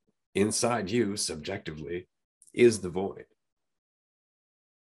 And inside you, subjectively, is the void.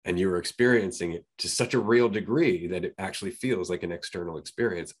 And you're experiencing it to such a real degree that it actually feels like an external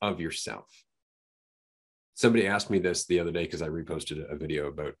experience of yourself. Somebody asked me this the other day because I reposted a video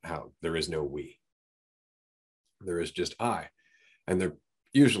about how there is no we. There is just I. And they're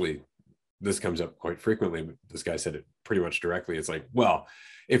usually, this comes up quite frequently, but this guy said it pretty much directly. It's like, well,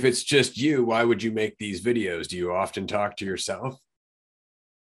 if it's just you, why would you make these videos? Do you often talk to yourself?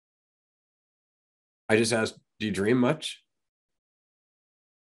 I just asked, do you dream much?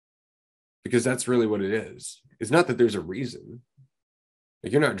 Because that's really what it is. It's not that there's a reason.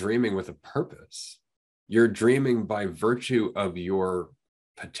 Like, you're not dreaming with a purpose. You're dreaming by virtue of your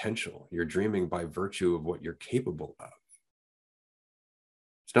potential. You're dreaming by virtue of what you're capable of.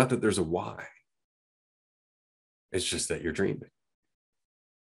 It's not that there's a why. It's just that you're dreaming.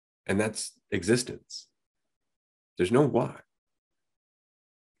 And that's existence. There's no why.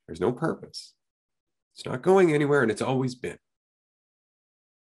 There's no purpose. It's not going anywhere, and it's always been.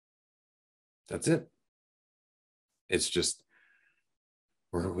 That's it. It's just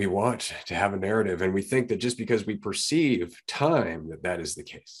where we want to have a narrative, and we think that just because we perceive time, that is the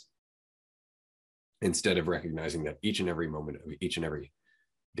case. Instead of recognizing that each and every moment of each and every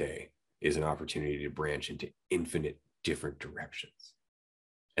day is an opportunity to branch into infinite different directions.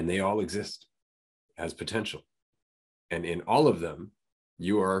 And they all exist as potential. And in all of them,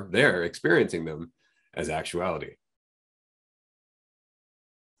 you are there experiencing them as actuality.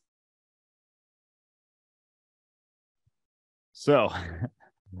 So,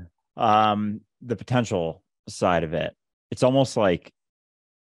 the potential side of it, it's almost like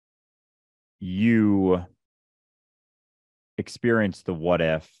you experience the what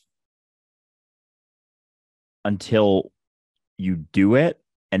if until you do it.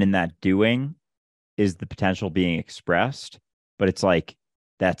 And in that doing is the potential being expressed, but it's like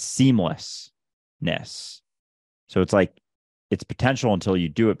that seamlessness. So it's like it's potential until you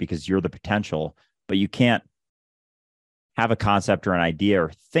do it because you're the potential, but you can't have a concept or an idea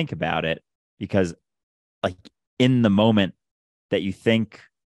or think about it because, like, in the moment that you think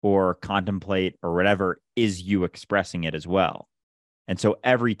or contemplate or whatever is you expressing it as well. And so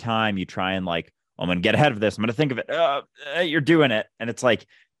every time you try and like, I'm going to get ahead of this, I'm going to think of it, you're doing it. And it's like,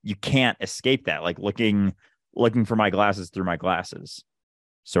 you can't escape that, like looking for my glasses through my glasses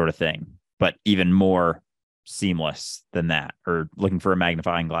sort of thing, but even more seamless than that, or looking for a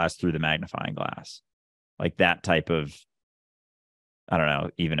magnifying glass through the magnifying glass, like that type of, I don't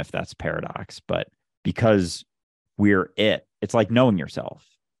know, even if that's paradox, but because it's like knowing yourself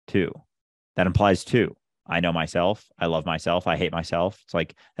too. That implies two. I know myself. I love myself. I hate myself. It's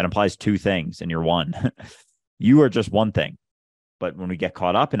like that implies two things and you're one. You are just one thing. But when we get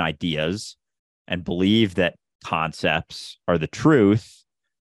caught up in ideas and believe that concepts are the truth,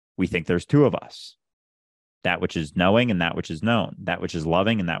 we think there's two of us. That which is knowing and that which is known, that which is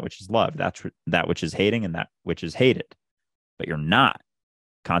loving and that which is loved, that which is hating and that which is hated. But you're not.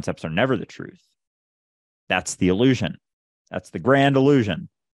 Concepts are never the truth. That's the illusion. That's the grand illusion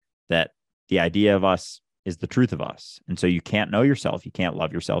that the idea of us is the truth of us. And so you can't know yourself. You can't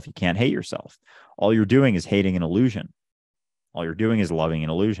love yourself. You can't hate yourself. All you're doing is hating an illusion. All you're doing is loving an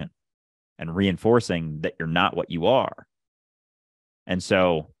illusion and reinforcing that you're not what you are. And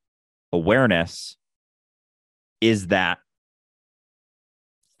so awareness is that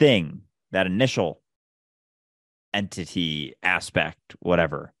thing, that initial entity, aspect,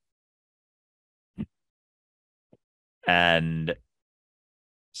 whatever. And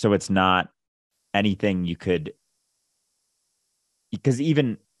so it's not anything you could, because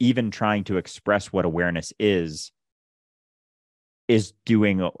even trying to express what awareness is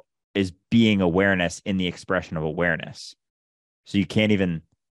being awareness in the expression of awareness. So you can't even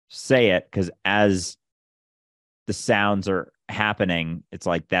say it, because as the sounds are happening, it's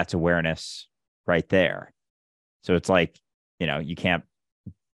like that's awareness right there. So it's like, you can't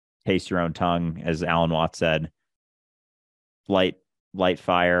taste your own tongue, as Alan Watts said. Light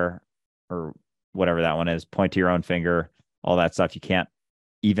fire, or whatever that one is, point to your own finger, all that stuff. You can't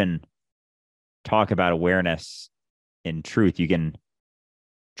even talk about awareness in truth. You can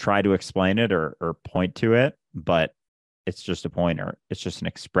try to explain it or point to it, but it's just a pointer. It's just an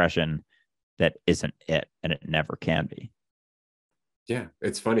expression that isn't it, and it never can be. Yeah,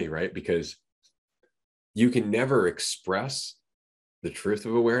 it's funny, right? Because you can never express the truth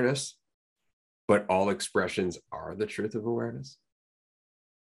of awareness, but all expressions are the truth of awareness.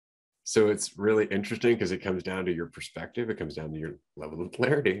 So it's really interesting because it comes down to your perspective. It comes down to your level of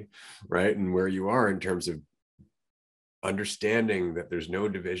clarity, right? And where you are in terms of understanding that there's no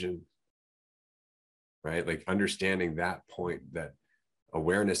division, right? Like understanding that point, that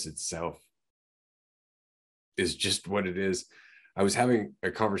awareness itself is just what it is. I was having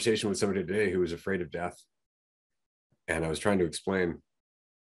a conversation with somebody today who was afraid of death. And I was trying to explain,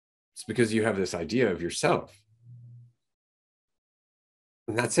 it's because you have this idea of yourself.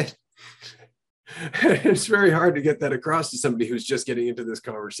 And that's it. It's very hard to get that across to somebody who's just getting into this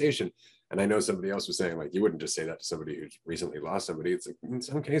conversation. And I know somebody else was saying, like, you wouldn't just say that to somebody who's recently lost somebody. It's like, in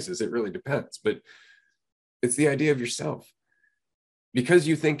some cases, it really depends. But it's the idea of yourself. Because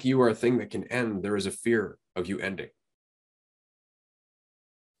you think you are a thing that can end, there is a fear of you ending.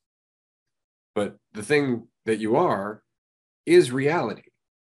 But the thing that you are is reality.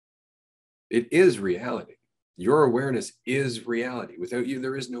 It is reality. Your awareness is reality. Without you,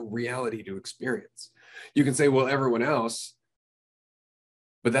 there is no reality to experience. You can say, well, everyone else,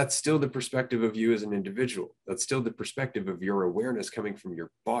 but that's still the perspective of you as an individual. That's still the perspective of your awareness coming from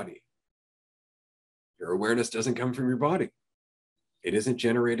your body. Your awareness doesn't come from your body. It isn't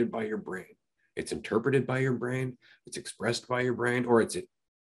generated by your brain. It's interpreted by your brain. It's expressed by your brain, or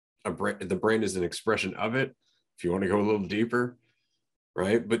the brain is an expression of it, if you want to go a little deeper,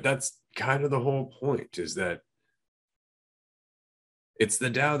 right? But that's kind of the whole point, is that it's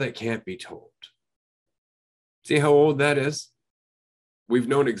the Tao that can't be told. See how old that is? We've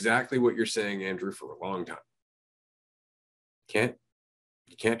known exactly what you're saying, Andrew, for a long time. You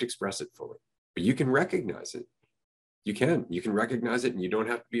can't express it fully, but you can recognize it. You can recognize it, and you don't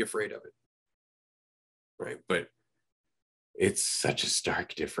have to be afraid of it, right? But it's such a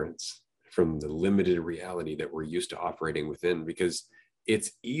stark difference from the limited reality that we're used to operating within, because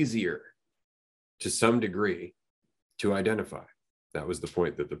it's easier to some degree to identify. That was the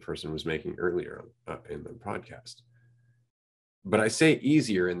point that the person was making earlier in the podcast. But I say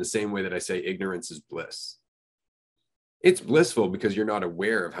easier in the same way that I say ignorance is bliss. It's blissful because you're not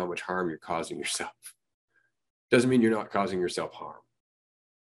aware of how much harm you're causing yourself. Doesn't mean you're not causing yourself harm.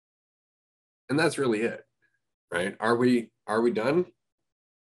 And that's really it, right? Are we done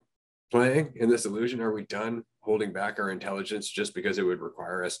playing in this illusion? Are we done holding back our intelligence just because it would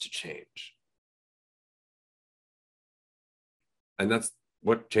require us to change? And that's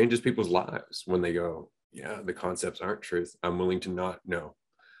what changes people's lives when they go, yeah, the concepts aren't truth. I'm willing to not know.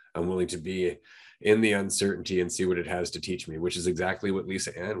 I'm willing to be in the uncertainty and see what it has to teach me, which is exactly what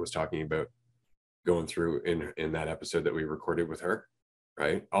Lisa Ann was talking about going through in that episode that we recorded with her,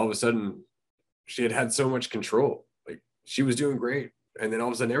 right? All of a sudden, she had so much control. Like, she was doing great. And then all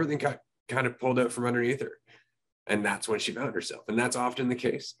of a sudden, everything got kind of pulled out from underneath her. And that's when she found herself. And that's often the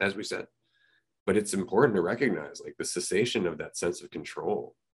case, as we said. But it's important to recognize, like, the cessation of that sense of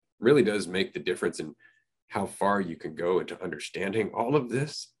control really does make the difference in how far you can go into understanding all of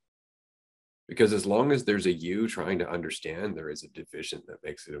this. Because as long as there's a you trying to understand, there is a division that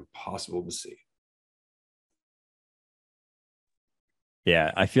makes it impossible to see.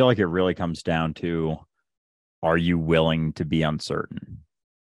 Yeah, I feel like it really comes down to, are you willing to be uncertain?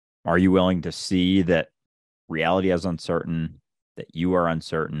 Are you willing to see that reality is uncertain, that you are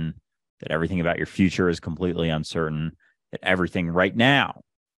uncertain, that everything about your future is completely uncertain, that everything right now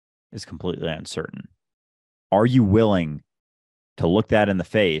is completely uncertain? Are you willing to look that in the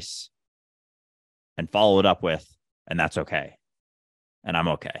face and follow it up with, and that's okay, and I'm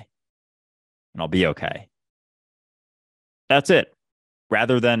okay, and I'll be okay? That's it.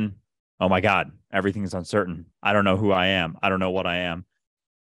 Rather than, oh my God, everything's uncertain. I don't know who I am. I don't know what I am.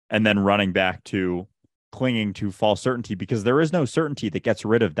 And then running back to clinging to false certainty, because there is no certainty that gets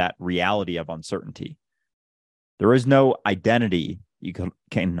rid of that reality of uncertainty. There is no identity you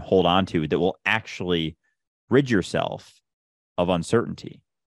can hold on to that will actually rid yourself of uncertainty.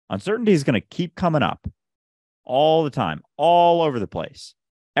 Uncertainty is going to keep coming up all the time, all over the place.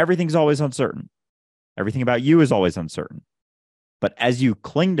 Everything's always uncertain. Everything about you is always uncertain. But as you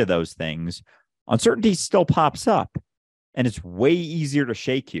cling to those things, uncertainty still pops up. And it's way easier to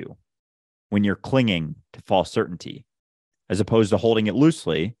shake you when you're clinging to false certainty, as opposed to holding it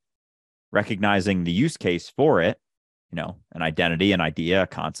loosely, recognizing the use case for it, an identity, an idea, a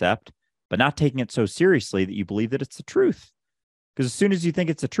concept, but not taking it so seriously that you believe that it's the truth. Because as soon as you think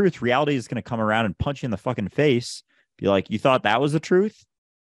it's the truth, reality is going to come around and punch you in the fucking face. Be like, you thought that was the truth?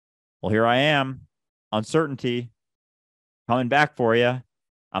 Well, here I am. Uncertainty coming back for you.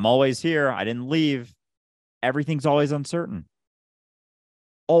 I'm always here. I didn't leave. Everything's always uncertain.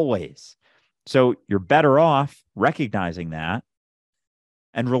 Always. So you're better off recognizing that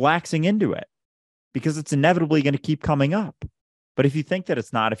and relaxing into it, because it's inevitably going to keep coming up. But if you think that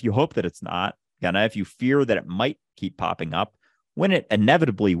it's not, if you hope that it's not, if you fear that it might keep popping up, when it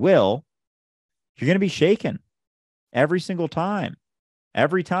inevitably will, you're going to be shaken every single time.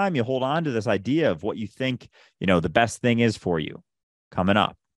 Every time you hold on to this idea of what you think, the best thing is for you coming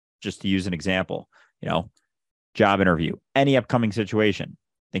up. Just to use an example, job interview, any upcoming situation.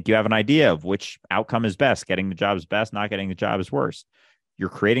 Think you have an idea of which outcome is best, getting the job is best, not getting the job is worst. You're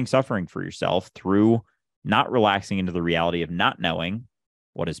creating suffering for yourself through not relaxing into the reality of not knowing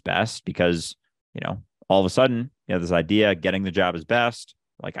what is best, because, all of a sudden, this idea, getting the job is best.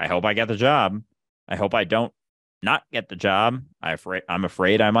 Like, I hope I get the job. I hope I don't not get the job. I'm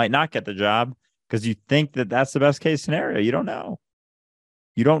afraid I might not get the job, because you think that that's the best case scenario. You don't know.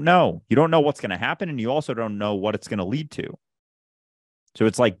 You don't know. You don't know what's going to happen, and you also don't know what it's going to lead to. So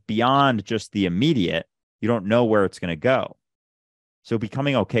it's like beyond just the immediate. You don't know where it's going to go. So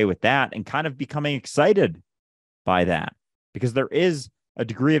becoming okay with that and kind of becoming excited by that, because there is a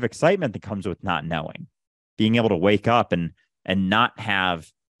degree of excitement that comes with not knowing, being able to wake up and not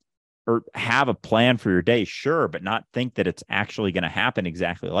have a plan for your day, sure, but not think that it's actually going to happen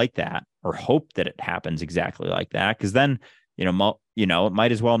exactly like that, or hope that it happens exactly like that, because then, it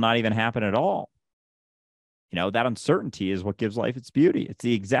might as well not even happen at all. That uncertainty is what gives life its beauty. It's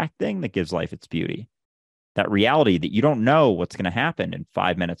the exact thing that gives life its beauty. That reality that you don't know what's going to happen in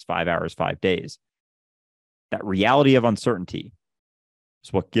 5 minutes, 5 hours, 5 days. That reality of uncertainty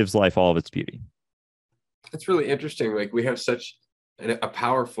is what gives life all of its beauty. It's really interesting. Like, we have such a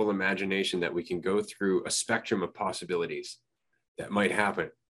powerful imagination that we can go through a spectrum of possibilities that might happen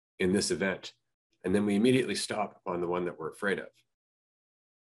in this event. And then we immediately stop on the one that we're afraid of.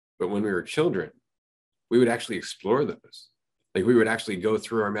 But when we were children, we would actually explore those. Like, we would actually go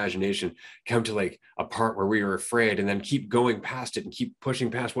through our imagination, come to like a part where we were afraid, and then keep going past it and keep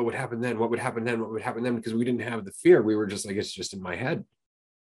pushing past what would happen then, what would happen then, what would happen then, because we didn't have the fear. We were just like, it's just in my head.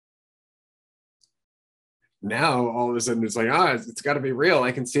 Now, all of a sudden, it's like, it's got to be real.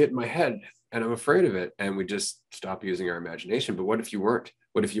 I can see it in my head, and I'm afraid of it. And we just stop using our imagination. But what if you weren't?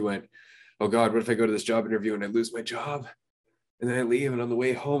 What if you went, oh God, what if I go to this job interview and I lose my job? And then I leave, and on the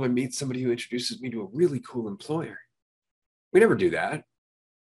way home, I meet somebody who introduces me to a really cool employer. We never do that,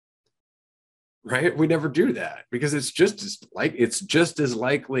 right? We never do that, because it's just as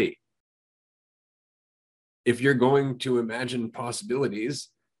likely. If you're going to imagine possibilities,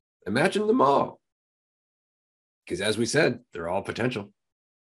 imagine them all. Because as we said, they're all potential,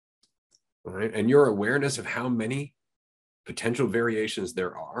 right? And your awareness of how many potential variations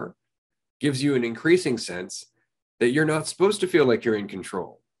there are gives you an increasing sense that you're not supposed to feel like you're in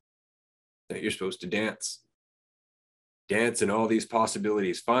control, that you're supposed to dance in all these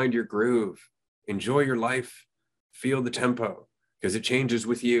possibilities, find your groove, enjoy your life, feel the tempo, because it changes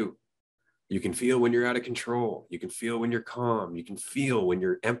with you. You can feel when you're out of control. You can feel when you're calm. You can feel when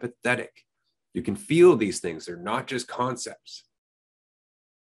you're empathetic. You can feel these things. They're not just concepts.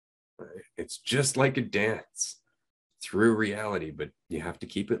 Right? It's just like a dance through reality, but you have to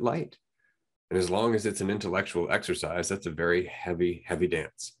keep it light. And as long as it's an intellectual exercise, that's a very heavy, heavy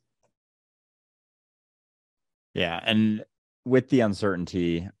dance. Yeah. And with the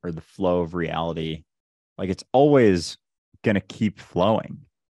uncertainty or the flow of reality, like, it's always going to keep flowing.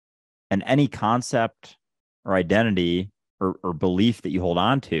 And any concept or identity or belief that you hold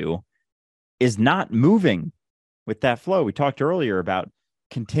on to is not moving with that flow. We talked earlier about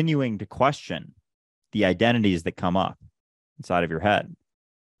continuing to question the identities that come up inside of your head.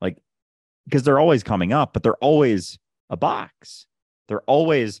 Like, because they're always coming up, but they're always a box. They're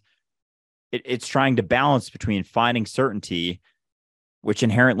always, it's trying to balance between finding certainty, which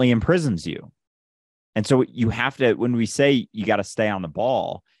inherently imprisons you. And so you have to, when we say you got to stay on the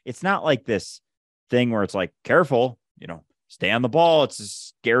ball, it's not like this thing where it's like, careful, stay on the ball. It's a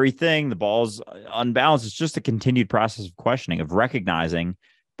scary thing. The ball's unbalanced. It's just a continued process of questioning, of recognizing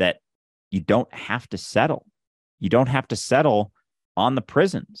that you don't have to settle. You don't have to settle on the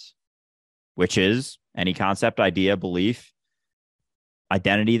prisons, which is any concept, idea, belief,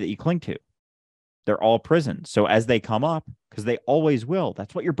 identity that you cling to. They're all prisons. So as they come up, because they always will,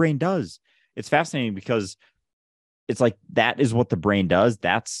 that's what your brain does. It's fascinating because it's like that is what the brain does.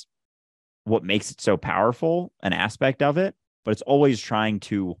 That's what makes it so powerful, an aspect of it. But it's always trying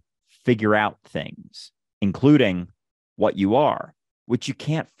to figure out things, including what you are, which you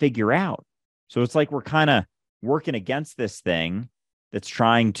can't figure out. So it's like we're kind of working against this thing that's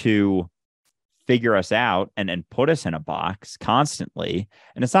trying to figure us out and put us in a box constantly.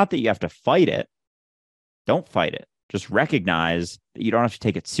 And it's not that you have to fight it. Don't fight it. Just recognize that you don't have to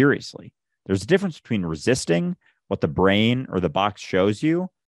take it seriously. There's a difference between resisting what the brain or the box shows you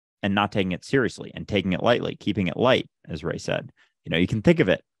and not taking it seriously and taking it lightly, keeping it light, as Ray said. You know, you can think of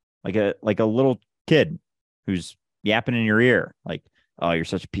it like a little kid who's yapping in your ear, like, oh, you're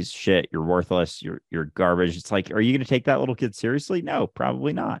such a piece of shit. You're worthless. You're garbage. It's like, are you going to take that little kid seriously? No,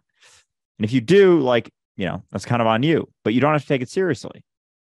 probably not. And if you do, like, you know, that's kind of on you, but you don't have to take it seriously.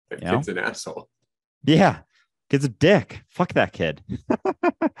 That kid's an asshole. Yeah. Kid's a dick. Fuck that kid.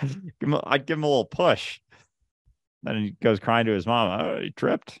 I'd give him a little push. Then he goes crying to his mom. Oh, he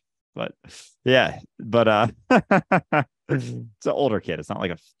tripped. But yeah, but it's an older kid. It's not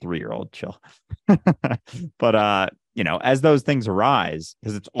like a 3-year-old. Chill. But you know, as those things arise,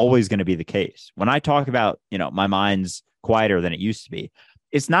 because it's always going to be the case. When I talk about, you know, my mind's quieter than it used to be,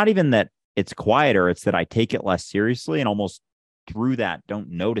 it's not even that it's quieter, it's that I take it less seriously and almost through that don't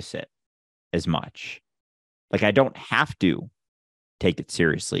notice it as much. Like I don't have to take it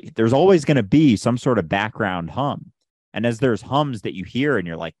seriously. There's always going to be some sort of background hum. And as there's hums that you hear and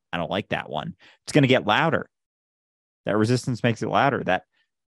you're like, I don't like that one, it's going to get louder. That resistance makes it louder. That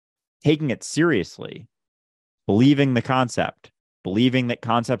taking it seriously, believing the concept, believing that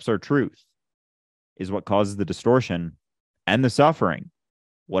concepts are truth is what causes the distortion and the suffering,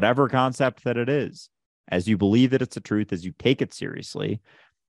 whatever concept that it is. As you believe that it's a truth, as you take it seriously,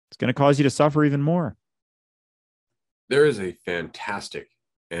 it's going to cause you to suffer even more. There is a fantastic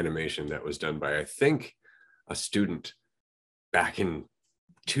animation that was done by, I think, a student back in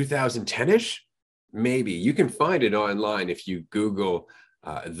 2010-ish. Maybe you can find it online if you Google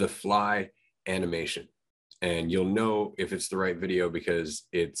The Fly animation, and you'll know if it's the right video because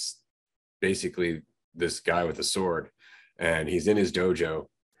it's basically this guy with a sword and he's in his dojo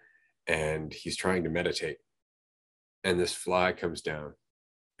and he's trying to meditate, and this fly comes down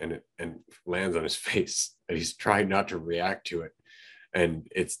and lands on his face, and he's trying not to react to it, and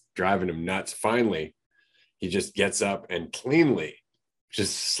it's driving him nuts. Finally, he just gets up and cleanly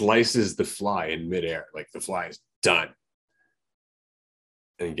just slices the fly in midair. Like the fly is done.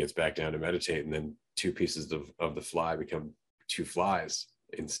 And he gets back down to meditate. And then 2 pieces of the fly become 2 flies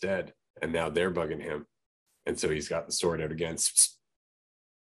instead. And now they're bugging him. And so he's got the sword out again.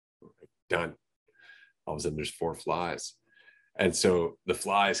 Done. All of a sudden there's 4 flies. And so the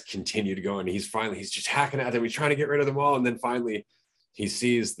flies continue to go. And he's just hacking at them. He's trying to get rid of them all. And then finally he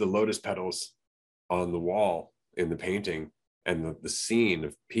sees the lotus petals on the wall in the painting and the scene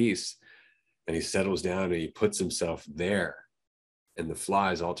of peace, and he settles down and he puts himself there, and the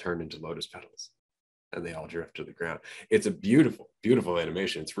flies all turn into lotus petals and they all drift to the ground. It's a beautiful, beautiful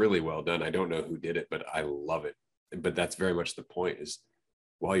animation. It's really well done. I don't know who did it, but I love it. But that's very much the point, is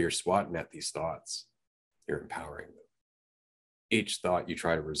while you're swatting at these thoughts, you're empowering them. Each thought you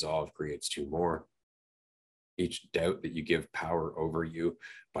try to resolve creates 2 more. Each doubt that you give power over you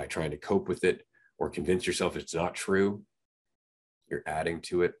by trying to cope with it or convince yourself it's not true, you're adding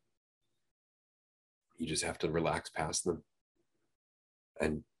to it. You just have to relax past them.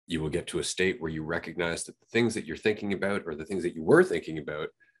 And you will get to a state where you recognize that the things that you're thinking about, or the things that you were thinking about,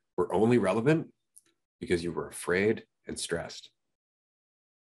 were only relevant because you were afraid and stressed.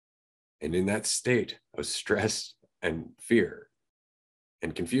 And in that state of stress and fear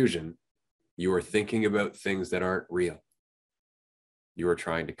and confusion, you are thinking about things that aren't real. You are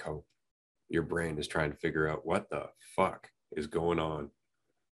trying to cope. Your brain is trying to figure out what the fuck is going on.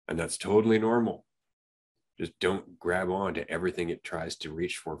 And that's totally normal. Just don't grab on to everything it tries to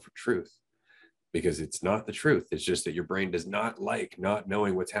reach for truth, because it's not the truth. It's just that your brain does not like not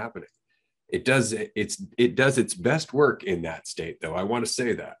knowing what's happening. It does its best work in that state, though. I want to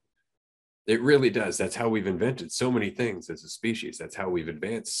say that. It really does. That's how we've invented so many things as a species. That's how we've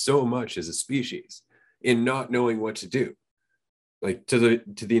advanced so much as a species, in not knowing what to do. Like to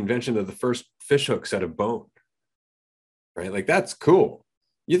the invention of the first fish hooks out of bone, right? Like that's cool.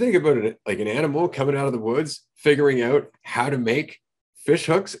 You think about it, like an animal coming out of the woods, figuring out how to make fish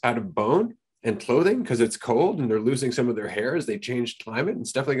hooks out of bone and clothing because it's cold and they're losing some of their hair as they change climate and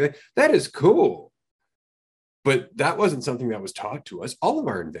stuff like that. That is cool. But that wasn't something that was taught to us. All of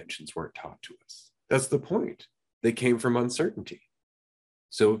our inventions weren't taught to us. That's the point. They came from uncertainty.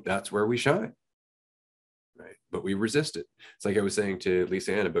 So that's where we shine. but we resist it. It's like I was saying to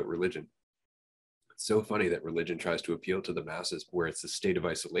Lisa Ann about religion. It's so funny that religion tries to appeal to the masses, where it's the state of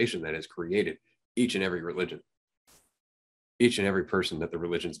isolation that has created each and every religion. Each and every person that the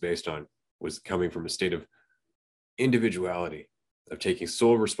religion's based on was coming from a state of individuality, of taking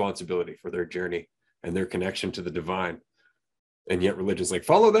sole responsibility for their journey and their connection to the divine. And yet religion's like,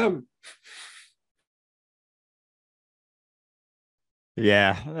 follow them.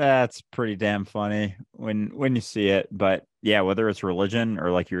 Yeah, that's pretty damn funny when you see it. But yeah, whether it's religion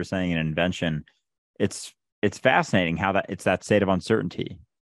or like you were saying, an invention, it's fascinating how that it's that state of uncertainty,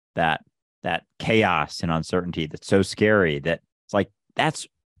 that that chaos and uncertainty that's so scary that it's like that's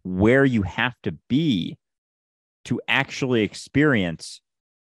where you have to be to actually experience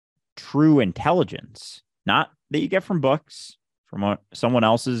true intelligence, not that you get from books, from someone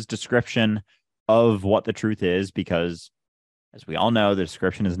else's description of what the truth is, because as we all know, the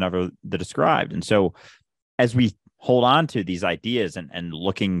description is never the described. And so as we hold on to these ideas and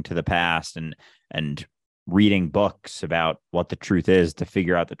looking to the past and reading books about what the truth is to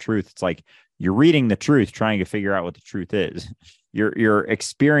figure out the truth, it's like you're reading the truth, trying to figure out what the truth is. You're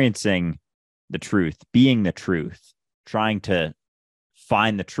experiencing the truth, being the truth, trying to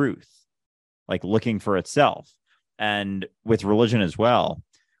find the truth, like looking for itself. And with religion as well,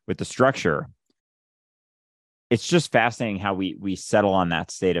 with the structure, it's just fascinating how we settle on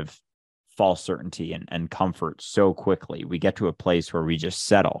that state of false certainty and comfort so quickly. We get to a place where we just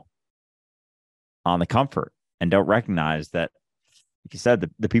settle on the comfort and don't recognize that, like you said,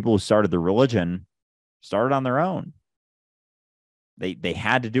 the people who started the religion started on their own. They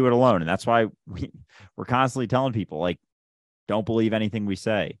had to do it alone. And that's why we're constantly telling people, like, don't believe anything we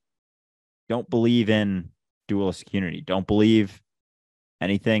say. Don't believe in dualistic unity. Don't believe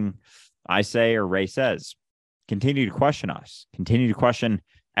anything I say or Ray says. Continue to question us. Continue to question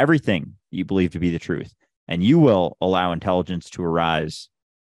everything you believe to be the truth. And you will allow intelligence to arise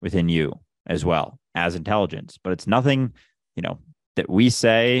within you as well as intelligence. But it's nothing, that we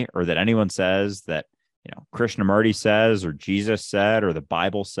say or that anyone says, that, Krishnamurti says or Jesus said or the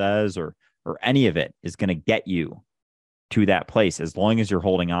Bible says or any of it is going to get you to that place, as long as you're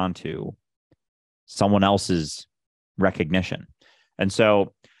holding on to someone else's recognition. And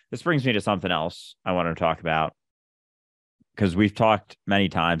so this brings me to something else I wanted to talk about, because we've talked many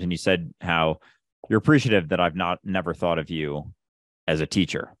times and you said how you're appreciative that I've never thought of you as a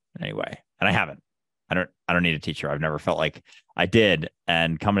teacher in any way. And I haven't. I don't need a teacher. I've never felt like I did.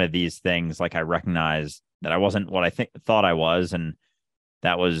 And coming to these things, like, I recognize that I wasn't what I thought I was. And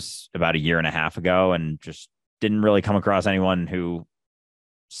that was about a year and a half ago, and just didn't really come across anyone who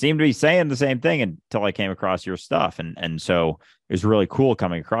seemed to be saying the same thing until I came across your stuff. And so it was really cool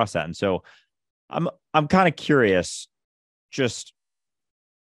coming across that. And so I'm kind of curious just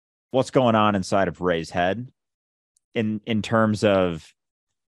what's going on inside of Ray's head in terms of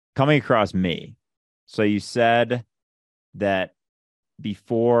coming across me. So you said that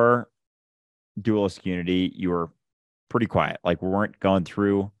before Dualistic Unity, you were pretty quiet, like we weren't going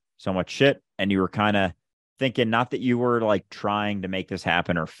through so much shit, and you were kind of thinking, not that you were like trying to make this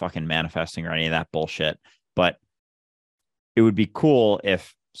happen or fucking manifesting or any of that bullshit, but it would be cool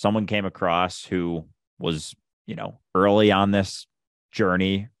if someone came across who was, early on this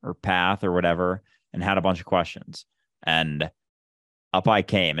journey or path or whatever, and had a bunch of questions, and up I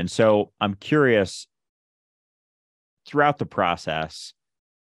came. And so I'm curious, throughout the process,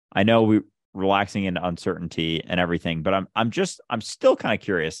 I know we relaxing into uncertainty and everything, but I'm still kind of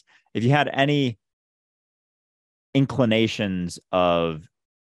curious if you had any inclinations of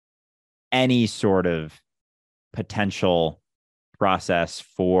any sort of potential process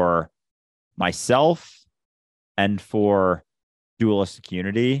for myself and for Dualistic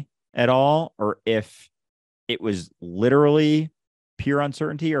Unity at all, or if it was literally pure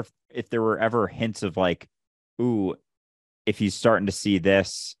uncertainty, or if there were ever hints of like, ooh, if he's starting to see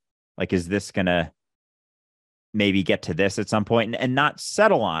this, like, is this gonna maybe get to this at some point, and not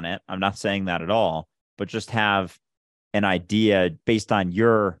settle on it. I'm not saying that at all, but just have an idea based on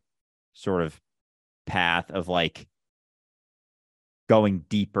your sort of path of like going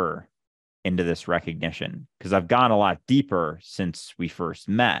deeper into this recognition, because I've gone a lot deeper since we first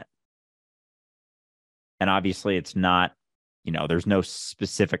met. And obviously it's not, there's no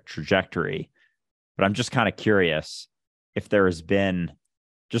specific trajectory, but I'm just kind of curious if there has been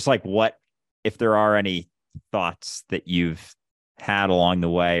just like if there are any thoughts that you've had along the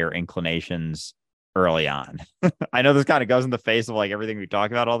way or inclinations early on. I know this kind of goes in the face of like everything we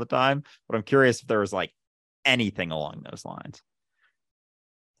talk about all the time, but I'm curious if there was like anything along those lines.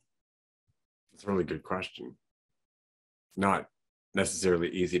 It's a really good question. Not necessarily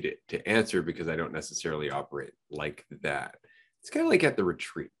easy to answer because I don't necessarily operate like that. It's kind of like at the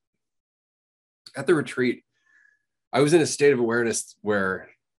retreat. At the retreat, I was in a state of awareness where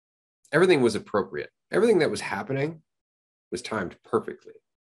everything was appropriate. Everything that was happening was timed perfectly.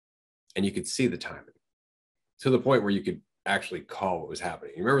 And you could see the timing to the point where you could actually call what was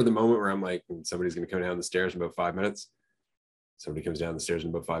happening. You remember the moment where I'm like, somebody's going to come down the stairs in about 5 minutes? Somebody comes down the stairs in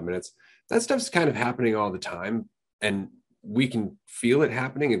about 5 minutes. That stuff's kind of happening all the time. And we can feel it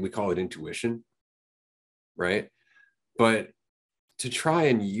happening, and we call it intuition, right? But to try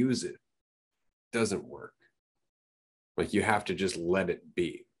and use it doesn't work. Like, you have to just let it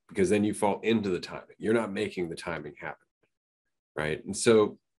be, because then you fall into the timing. You're not making the timing happen, right? And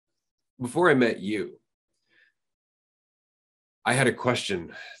so before I met you, I had a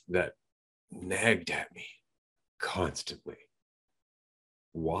question that nagged at me constantly.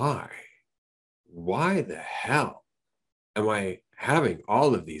 Why? Why the hell am I having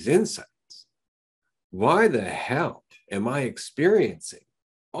all of these insights? Why the hell am I experiencing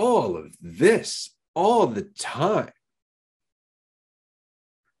all of this all the time?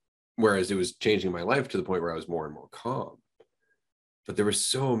 Whereas it was changing my life to the point where I was more and more calm. But there were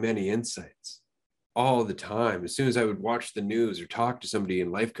so many insights all the time. As soon as I would watch the news or talk to somebody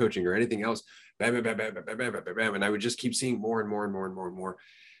in life coaching or anything else, bam, bam, bam, bam, bam, bam, bam, bam, and I would just keep seeing more and more and more and more and more.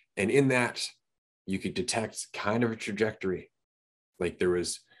 And in that, you could detect kind of a trajectory. Like, there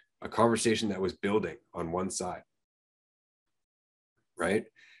was a conversation that was building on one side, right?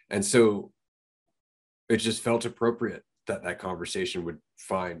 And so it just felt appropriate that that conversation would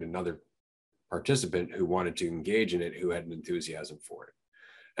find another participant who wanted to engage in it, who had an enthusiasm for it.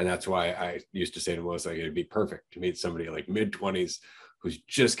 And that's why I used to say to Melissa, like, it'd be perfect to meet somebody like mid-20s who's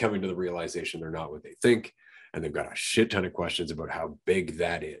just coming to the realization they're not what they think, and they've got a shit ton of questions about how big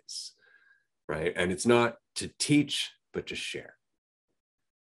that is, right? And it's not to teach, but to share.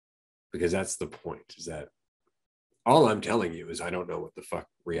 Because that's the point, is that all I'm telling you is I don't know what the fuck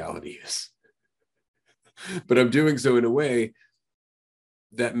reality is. But I'm doing so in a way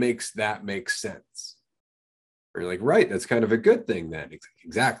that makes that make sense. Or you're like, right, that's kind of a good thing then.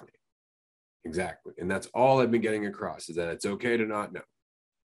 Exactly. And that's all I've been getting across, is that it's okay to not know.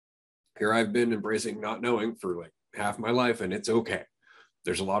 Here I've been embracing not knowing for like half my life, and it's okay.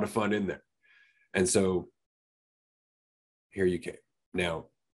 There's a lot of fun in there. And so here you came. Now,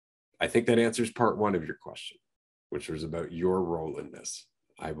 I think that answers part one of your question, which was about your role in this,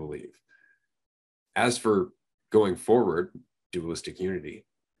 I believe. As for going forward, dualistic unity,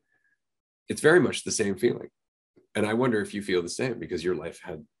 it's very much the same feeling. And I wonder if you feel the same, because your life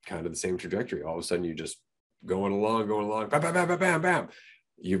had kind of the same trajectory. All of a sudden, you just going along, bam, bam, bam, bam, bam, bam.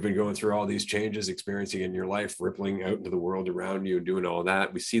 You've been going through all these changes, experiencing in your life, rippling out into the world around you, doing all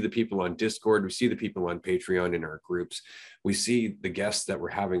that. We see the people on Discord. We see the people on Patreon in our groups. We see the guests that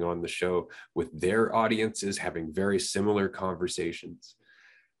we're having on the show with their audiences having very similar conversations.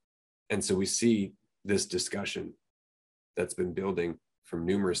 And so we see this discussion that's been building from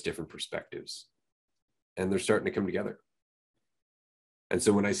numerous different perspectives, and they're starting to come together. And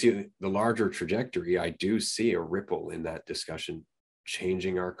so when I see the larger trajectory, I do see a ripple in that discussion,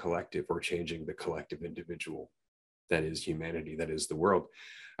 changing our collective, or changing the collective individual that is humanity, that is the world.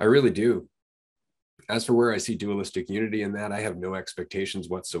 I really do. As for where I see dualistic unity in that, I have no expectations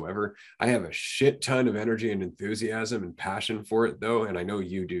whatsoever. I have a shit ton of energy and enthusiasm and passion for it, though, and I know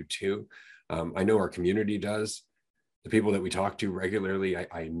you do too. I know our community does. The people that we talk to regularly,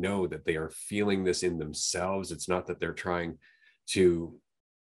 I know that they are feeling this in themselves. It's not that they're trying to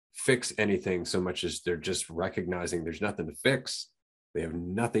fix anything so much as they're just recognizing there's nothing to fix. They have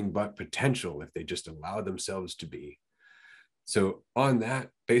nothing but potential if they just allow themselves to be. So on that,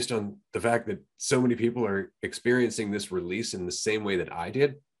 based on the fact that so many people are experiencing this release in the same way that I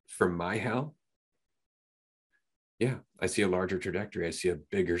did from my hell, yeah, I see a larger trajectory. I see a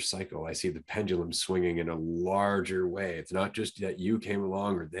bigger cycle. I see the pendulum swinging in a larger way. It's not just that you came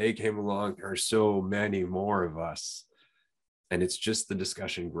along or they came along. There are so many more of us. And it's just the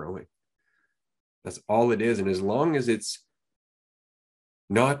discussion growing. That's all it is. And as long as it's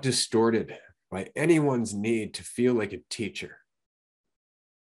not distorted by anyone's need to feel like a teacher,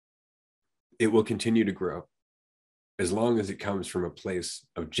 it will continue to grow. As long as it comes from a place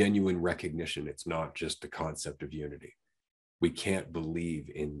of genuine recognition, it's not just the concept of unity. We can't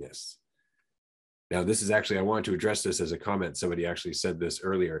believe in this. Now, this is actually, I want to address this as a comment. Somebody actually said this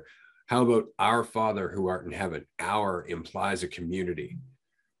earlier. How about our Father who art in heaven? Our implies a community.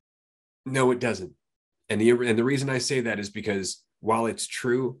 No, it doesn't. And the reason I say that is because while it's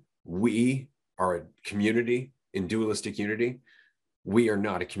true, we are a community in dualistic unity, we are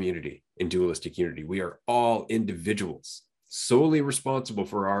not a community in dualistic unity. We are all individuals solely responsible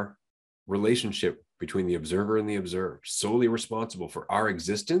for our relationship between the observer and the observed, solely responsible for our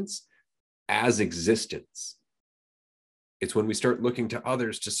existence as existence. It's when we start looking to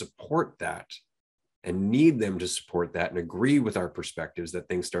others to support that and need them to support that and agree with our perspectives that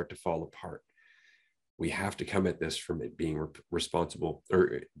things start to fall apart. We have to come at this from it being responsible,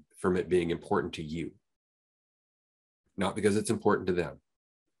 or from it being important to you. Not because it's important to them,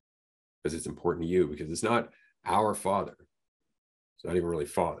 because it's important to you, because it's not our father. It's not even really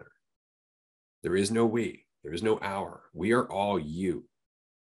father. There is no we, there is no our. We are all you.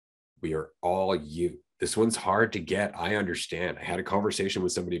 We are all you. This one's hard to get. I understand. I had a conversation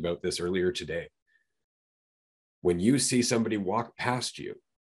with somebody about this earlier today. When you see somebody walk past you,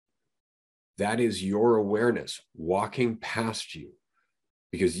 that is your awareness walking past you,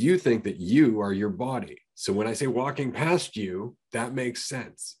 because you think that you are your body. So when I say walking past you, that makes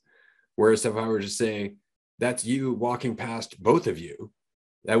sense. Whereas if I were to say, that's you walking past both of you,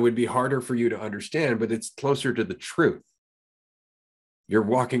 that would be harder for you to understand, but it's closer to the truth. You're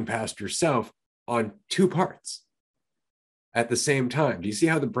walking past yourself on two parts at the same time. Do you see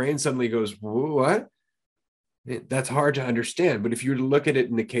how the brain suddenly goes, what? That's hard to understand. But if you were to look at it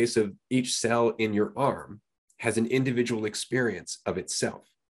in the case of each cell in your arm has an individual experience of itself,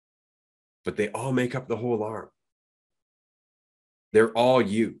 but they all make up the whole arm. They're all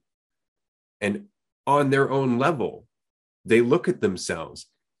you. And on their own level, they look at themselves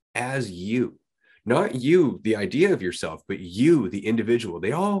as you. Not you, the idea of yourself, but you, the individual.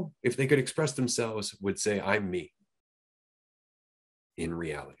 They all, if they could express themselves, would say, I'm me in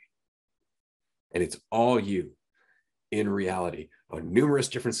reality. And it's all you in reality on numerous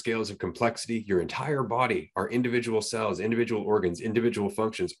different scales of complexity. Your entire body, our individual cells, individual organs, individual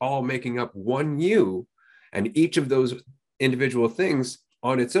functions, all making up one you. And each of those individual things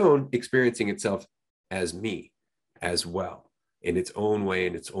on its own experiencing itself as me as well, in its own way,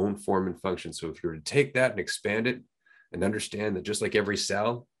 in its own form and function. So if you were to take that and expand it and understand that just like every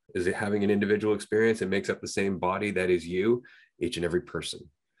cell is having an individual experience and makes up the same body that is you, each and every person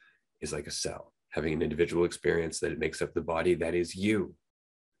is like a cell having an individual experience that it makes up the body that is you.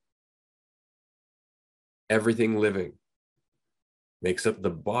 Everything living makes up the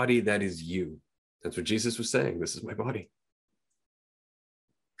body that is you. That's what Jesus was saying. This is my body.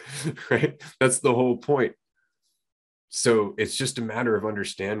 Right? That's the whole point. So it's just a matter of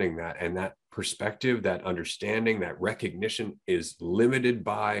understanding that, and that perspective, that understanding, that recognition is limited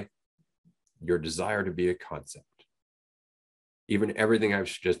by your desire to be a concept. Even everything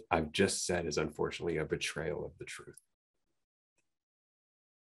I've just said is unfortunately a betrayal of the truth.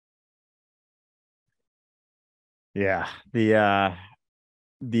 Yeah, the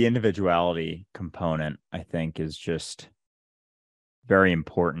individuality component, I think, is just very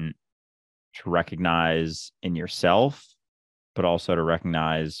important to recognize in yourself, but also to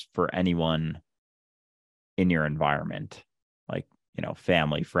recognize for anyone in your environment, like, you know,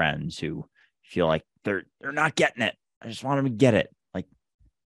 family, friends who feel like they're not getting it. I just want them to get it. Like,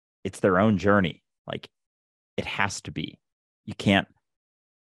 it's their own journey. Like, it has to be. You can't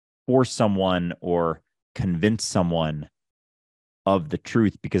force someone or convince someone of the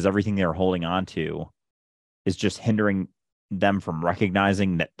truth, because everything they're holding on to is just hindering them from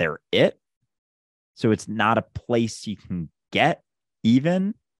recognizing that they're it. So it's not a place you can get,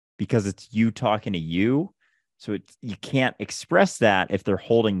 even because it's you talking to you. So you can't express that if they're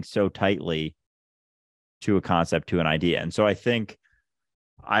holding so tightly to a concept, to an idea. And so I think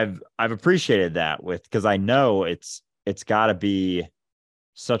I've appreciated that, because I know it's got to be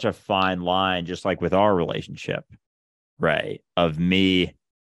such a fine line, just like with our relationship, right? Of me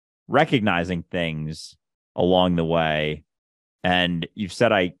recognizing things along the way. And you've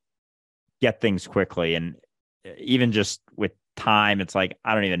said I get things quickly, and even just with time, it's like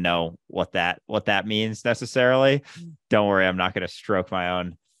I don't even know what that means necessarily. Don't worry, I'm not going to stroke my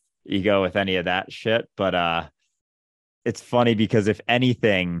own ego with any of that shit. But it's funny because if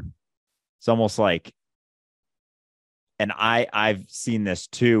anything, it's almost like, and I've seen this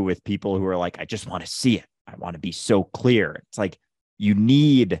too with people who are like, I just want to see it. I want to be so clear. It's like you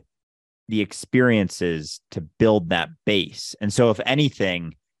need the experiences to build that base. And so if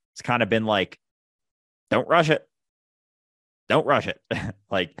anything, it's kind of been like, don't rush it. Don't rush it.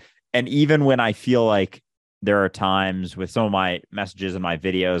 Like, and even when I feel like there are times with some of my messages and my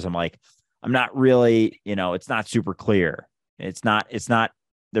videos, I'm like, I'm not really, it's not super clear. It's not,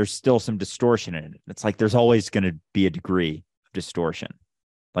 there's still some distortion in it. It's like, there's always going to be a degree of distortion.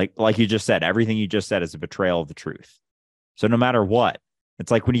 Like you just said, everything you just said is a betrayal of the truth. So no matter what,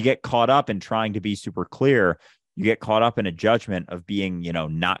 it's like when you get caught up in trying to be super clear, you get caught up in a judgment of being,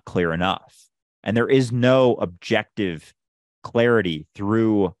 not clear enough. And there is no objective clarity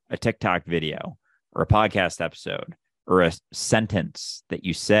through a TikTok video or a podcast episode or a sentence that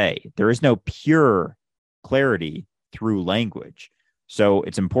you say. There is no pure clarity through language. So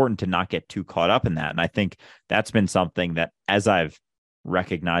it's important to not get too caught up in that. And I think that's been something that, as I've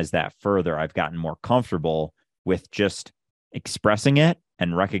recognized that further, I've gotten more comfortable with just expressing it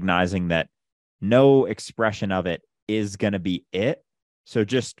and recognizing that no expression of it is going to be it. So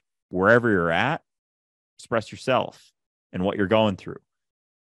just wherever you're at, express yourself and what you're going through.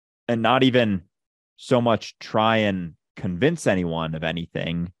 And not even so much try and convince anyone of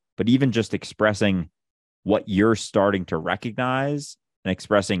anything, but even just expressing what you're starting to recognize and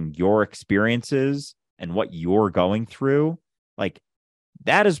expressing your experiences and what you're going through. Like,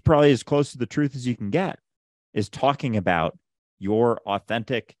 that is probably as close to the truth as you can get, is talking about your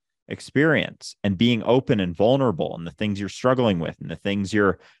authentic experience and being open and vulnerable and the things you're struggling with and the things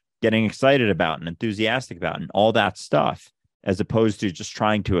you're getting excited about and enthusiastic about and all that stuff, as opposed to just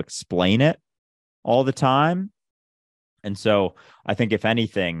trying to explain it all the time. And so I think, if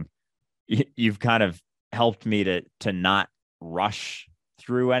anything, you've kind of helped me to not rush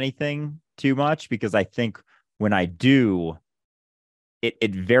through anything too much, because I think when I do,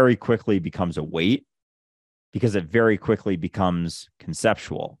 it very quickly becomes a weight, because it very quickly becomes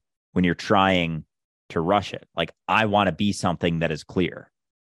conceptual when you're trying to rush it. Like, I want to be something that is clear,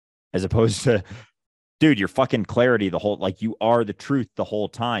 as opposed to, dude, you're fucking clarity the whole, like, you are the truth the whole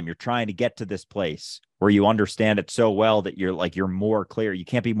time. You're trying to get to this place where you understand it so well that you're more clear. You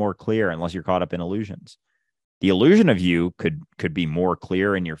can't be more clear unless you're caught up in illusions. The illusion of you could be more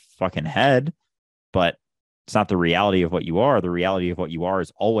clear in your fucking head, but it's not the reality of what you are. The reality of what you are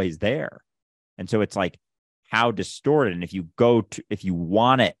is always there. And so it's like, how distorted. And if you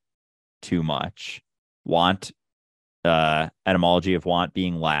want it too much, want, etymology of want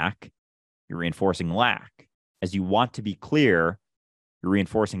being lack, you're reinforcing lack. As you want to be clear, you're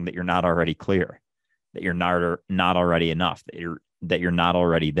reinforcing that you're not already clear, that you're not already enough, that you're not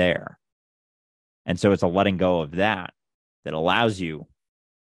already there. And so it's a letting go of that allows you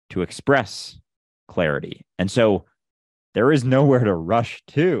to express clarity. And so there is nowhere to rush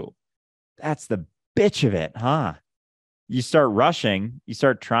to. That's the bitch of it, huh? You start rushing, you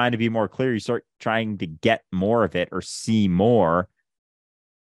start trying to be more clear, you start trying to get more of it or see more.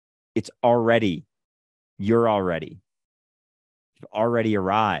 You've already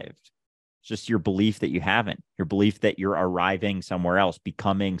arrived. It's just your belief that you haven't, your belief that you're arriving somewhere else,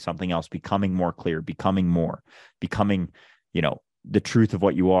 becoming something else, becoming more clear, becoming the truth of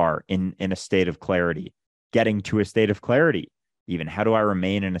what you are in a state of clarity, getting to a state of clarity. Even, how do I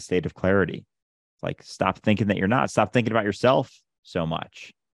remain in a state of clarity? Like, stop thinking that you're not. Stop thinking about yourself so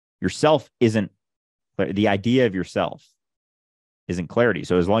much. Yourself isn't, the idea of yourself isn't clarity.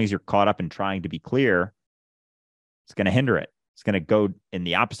 So as long as you're caught up in trying to be clear, it's going to hinder it. It's going to go in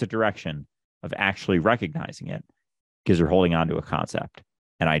the opposite direction of actually recognizing it, because you're holding on to a concept,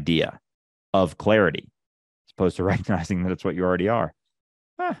 an idea of clarity, as opposed to recognizing that it's what you already are.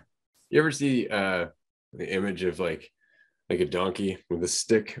 You ever see the image of like a donkey with a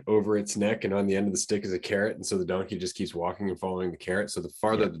stick over its neck, and on the end of the stick is a carrot, and so the donkey just keeps walking and following the carrot, so the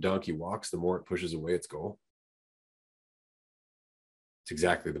farther the donkey walks, the more it pushes away its goal? It's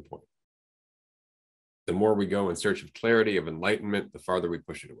exactly the point. The more we go in search of clarity, of enlightenment, the farther we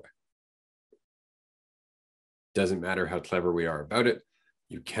push it away. Doesn't matter how clever we are about it,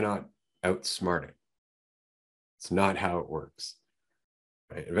 you cannot outsmart it. It's not how it works.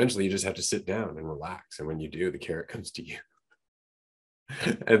 Right? Eventually, you just have to sit down and relax, and when you do, the carrot comes to you.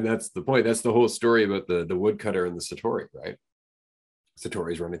 And that's the point. That's the whole story about the woodcutter and the Satori, right?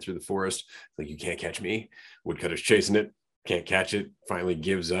 Satori's running through the forest, like, you can't catch me. Woodcutter's chasing it, can't catch it, finally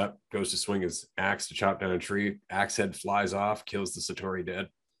gives up, goes to swing his axe to chop down a tree. Axe head flies off, kills the Satori dead,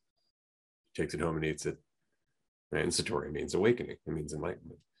 takes it home and eats it. Right? And Satori means awakening, it means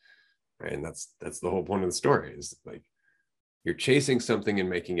enlightenment. Right? And that's the whole point of the story, is like, you're chasing something and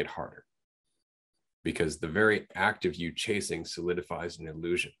making it harder, because the very act of you chasing solidifies an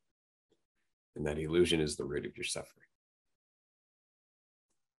illusion, and that illusion is the root of your suffering.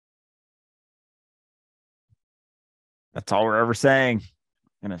 That's all we're ever saying.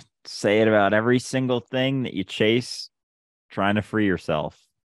 I'm going to say it about every single thing that you chase, trying to free yourself.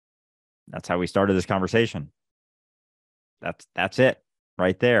 That's how we started this conversation. That's it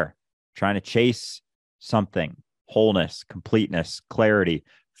right there. Trying to chase something, wholeness, completeness, clarity,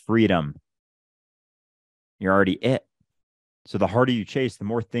 freedom. You're already it. So the harder you chase, the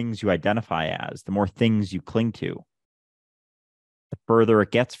more things you identify as, the more things you cling to, the further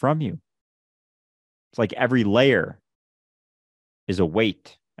it gets from you. It's like every layer is a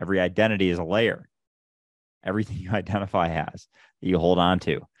weight. Every identity is a layer. everything you identify as that you hold on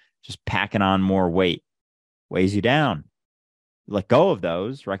to, just packing on more weight, weighs you down. Let go of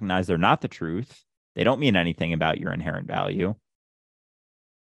those, recognize they're not the truth. They don't mean anything about your inherent value.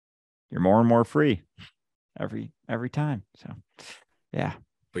 You're more and more free every time. So, yeah.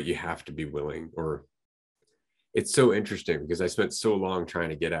 But you have to be willing, or it's so interesting because I spent so long trying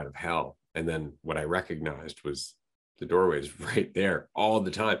to get out of hell. And then what I recognized was the doorway is right there all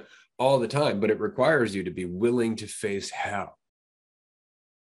the time, but it requires you to be willing to face hell,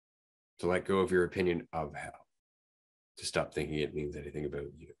 to let go of your opinion of hell, to stop thinking it means anything about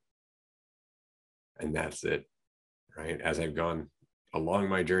you. And that's it, right? As I've gone along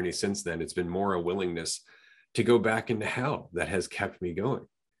my journey since then, it's been more a willingness to go back into hell that has kept me going,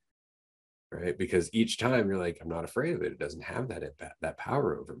 right? Because each time you're like, I'm not afraid of it. It doesn't have that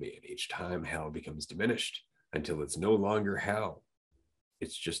power over me. And each time hell becomes diminished until it's no longer hell.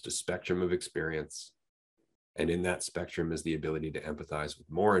 It's just a spectrum of experience. And in that spectrum is the ability to empathize with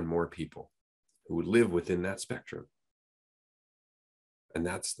more and more people who would live within that spectrum. And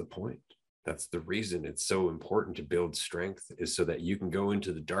that's the point. That's the reason it's so important to build strength, is so that you can go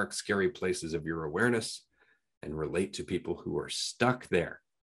into the dark, scary places of your awareness and relate to people who are stuck there,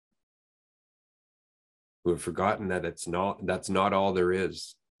 who have forgotten that that's not all there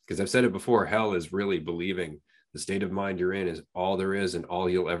is. Because I've said it before, hell is really believing the state of mind you're in is all there is and all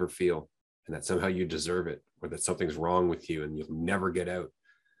you'll ever feel, and that somehow you deserve it, or that something's wrong with you and you'll never get out.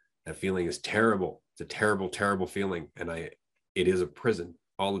 That feeling is terrible. It's a terrible, terrible feeling. And it is a prison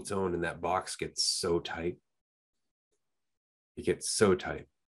all its own. And that box gets so tight. It gets so tight.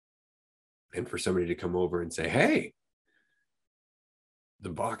 And for somebody to come over and say, hey,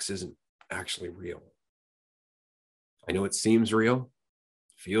 the box isn't actually real. I know it seems real,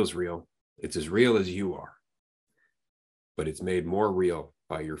 feels real. It's as real as you are, but it's made more real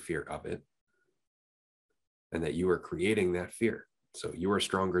by your fear of it, and that you are creating that fear. So you are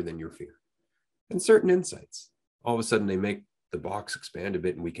stronger than your fear. And certain insights, all of a sudden they make the box expand a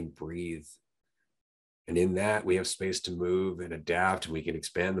bit and we can breathe. And in that, we have space to move and adapt, and we can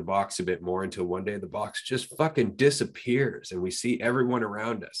expand the box a bit more until one day the box just fucking disappears and we see everyone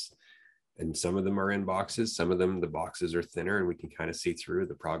around us. And some of them are in boxes, some of them, the boxes are thinner and we can kind of see through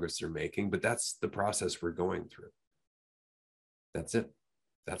the progress they're making, but that's the process we're going through. That's it.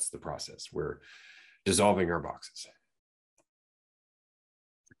 That's the process. We're dissolving our boxes.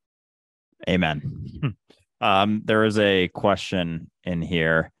 Amen. There is a question in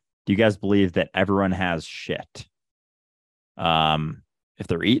here. Do you guys believe that everyone has shit? If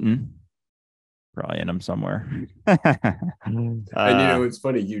they're eating, probably in them somewhere. And it's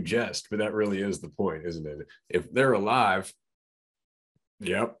funny, you jest, but that really is the point, isn't it? If they're alive,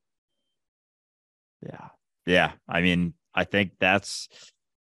 yep. Yeah. I mean, I think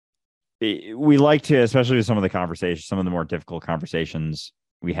we like to, especially with some of the conversations, some of the more difficult conversations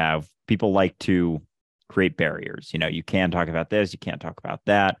we have, people like to create barriers. You can't talk about this, you can't talk about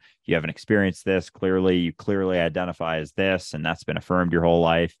that, you haven't experienced this, you clearly identify as this, and that's been affirmed your whole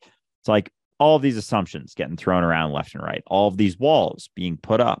life. It's like all of these assumptions getting thrown around left and right, all of these walls being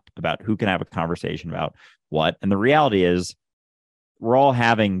put up about who can have a conversation about what. And the reality is we're all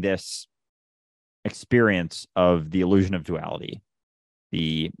having this experience of the illusion of duality,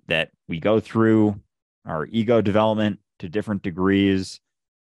 that we go through our ego development to different degrees.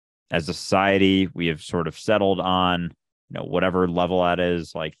 As a society, we have sort of settled on, whatever level that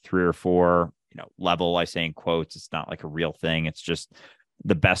is, like 3 or 4, level, I say in quotes. It's not like a real thing. It's just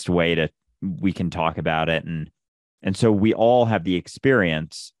the best way we can talk about it. And so we all have the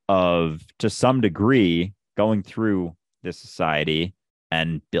experience of, to some degree, going through this society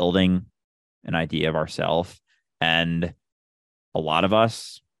and building an idea of ourselves. And a lot of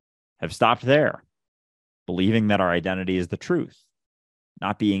us have stopped there, believing that our identity is the truth,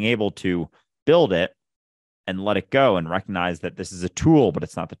 not being able to build it and let it go and recognize that this is a tool, but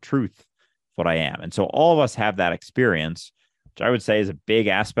it's not the truth of what I am. And so all of us have that experience, which I would say is a big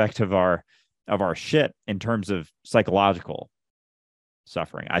aspect of our shit in terms of psychological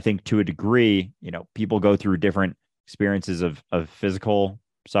suffering. I think to a degree, people go through different experiences of physical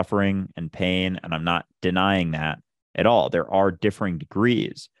suffering and pain, and I'm not denying that at all. There are differing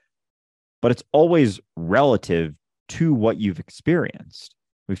degrees, but it's always relative to what you've experienced.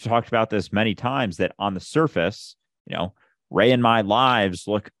 We've talked about this many times, that on the surface, Ray and my lives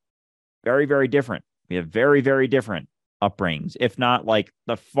look very, very different. We have very, very different upbringings, if not like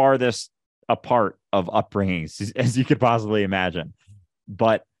the farthest apart of upbringings as you could possibly imagine.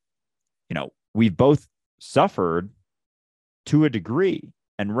 But, we've both suffered to a degree,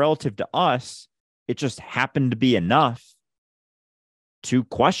 and relative to us, it just happened to be enough to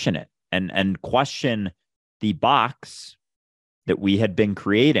question it and question the box that we had been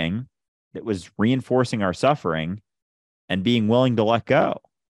creating that was reinforcing our suffering and being willing to let go.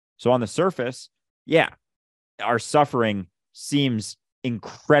 So on the surface, yeah, our suffering seems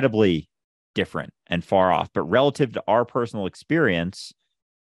incredibly different and far off, but relative to our personal experience,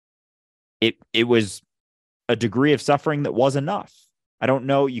 it was a degree of suffering that was enough. I don't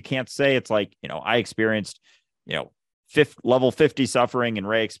know. You can't say it's like, I experienced, level 50 suffering and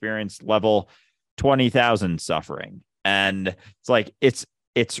Ray experienced level 20,000 suffering. And it's like, it's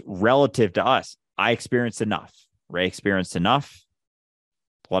relative to us. I experienced enough. Ray experienced enough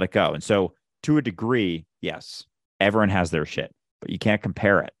to let it go. And so to a degree, yes, everyone has their shit, but you can't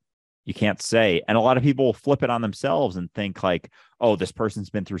compare it. You can't say, and a lot of people will flip it on themselves and think like, oh, this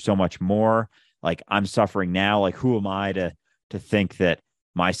person's been through so much more. Like I'm suffering now. Like who am I to think that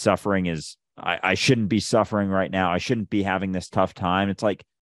my suffering is, I shouldn't be suffering right now. I shouldn't be having this tough time. It's like,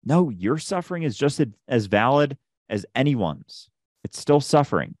 no, your suffering is just as valid as anyone's. It's still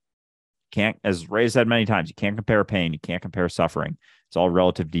suffering. Can't, as Ray said many times, you can't compare pain. You can't compare suffering. It's all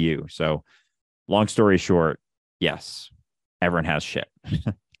relative to you. So long story short, yes, everyone has shit.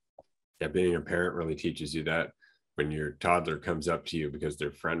 Yeah, being a parent really teaches you that when your toddler comes up to you because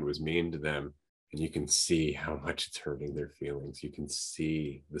their friend was mean to them, and you can see how much it's hurting their feelings. You can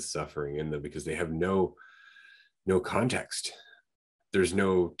see the suffering in them because they have no context. There's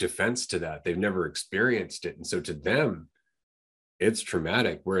no defense to that. They've never experienced it. And so to them, it's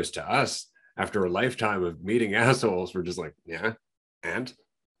traumatic. Whereas to us, after a lifetime of meeting assholes, we're just like, yeah, and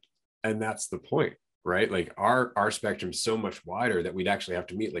that's the point. Right? Like our spectrum is so much wider that we'd actually have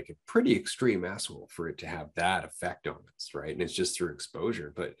to meet like a pretty extreme asshole for it to have that effect on us. Right. And it's just through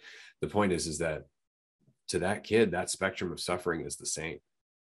exposure. But the point is that to that kid, that spectrum of suffering is the same.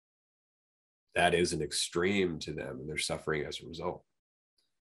 That is an extreme to them, and they're suffering as a result.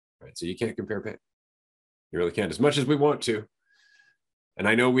 Right. So you can't compare pain. You really can't, as much as we want to. And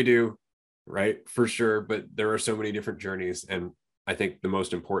I know we do, right? For sure. But there are so many different journeys. And I think the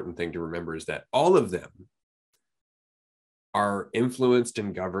most important thing to remember is that all of them are influenced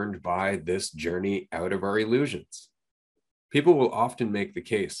and governed by this journey out of our illusions. People will often make the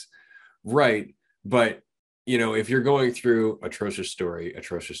case, right? But, if you're going through atrocious story,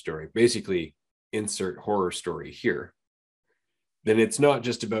 basically insert horror story here, then it's not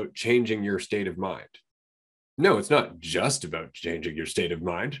just about changing your state of mind. No, it's not just about changing your state of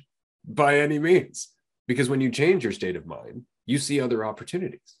mind by any means. Because when you change your state of mind, you see other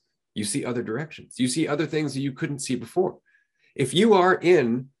opportunities. You see other directions. You see other things that you couldn't see before. If you are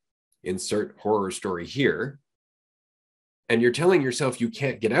in insert horror story here, and you're telling yourself you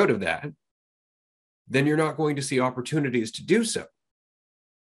can't get out of that, then you're not going to see opportunities to do so.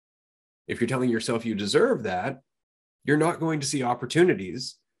 If you're telling yourself you deserve that, you're not going to see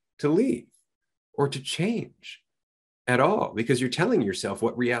opportunities to leave or to change at all, because you're telling yourself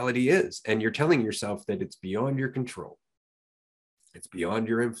what reality is, and you're telling yourself that it's beyond your control. It's beyond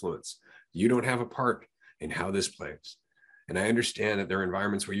your influence. You don't have a part in how this plays. And I understand that there are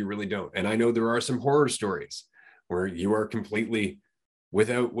environments where you really don't. And I know there are some horror stories where you are completely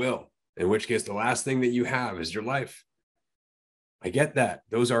without will, in which case the last thing that you have is your life. I get that.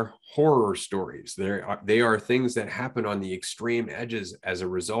 Those are horror stories. They are things that happen on the extreme edges as a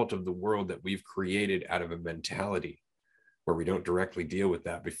result of the world that we've created out of a mentality where we don't directly deal with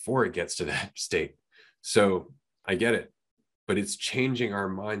that before it gets to that state. So I get it. But it's changing our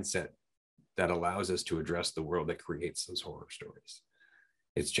mindset that allows us to address the world that creates those horror stories.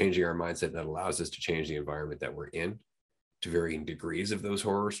 It's changing our mindset that allows us to change the environment that we're in to varying degrees of those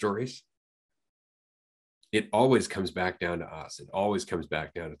horror stories. It always comes back down to us. It always comes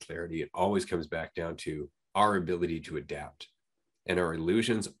back down to clarity. It always comes back down to our ability to adapt. And our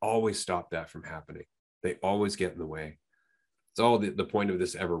illusions always stop that from happening. They always get in the way. It's all the point of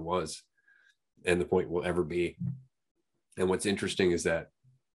this ever was, and the point will ever be. And what's interesting is that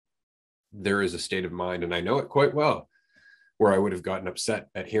there is a state of mind, and I know it quite well, where I would have gotten upset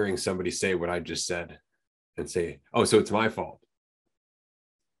at hearing somebody say what I just said and say, oh, so it's my fault.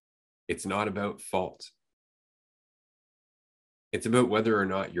 It's not about fault. It's about whether or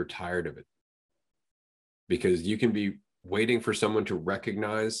not you're tired of it. Because you can be waiting for someone to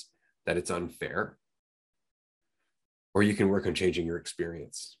recognize that it's unfair, or you can work on changing your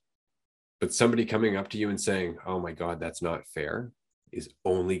experience. But somebody coming up to you and saying, oh my God, that's not fair, is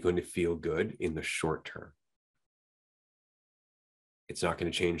only going to feel good in the short term. It's not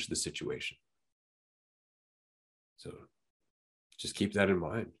going to change the situation. So just keep that in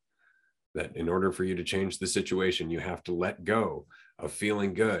mind, that in order for you to change the situation, you have to let go of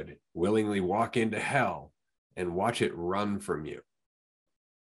feeling good, willingly walk into hell and watch it run from you.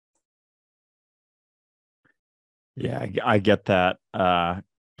 Yeah, I get that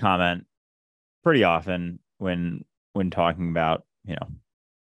comment pretty often when talking about,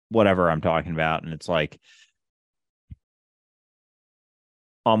 whatever I'm talking about. And it's like,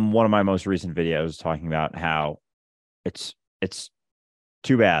 one of my most recent videos talking about how it's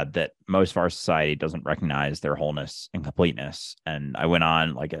too bad that most of our society doesn't recognize their wholeness and completeness. And I went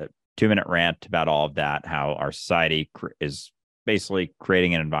on like a 2-minute rant about all of that, how our society is basically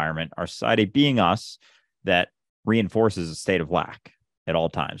creating an environment, our society being us, that reinforces a state of lack at all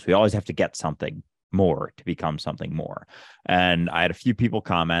times. We always have to get something more to become something more. And I had a few people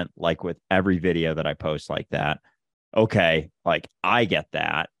comment, like with every video that I post like that, okay, like I get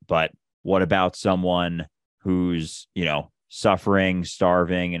that, but what about someone who's, suffering,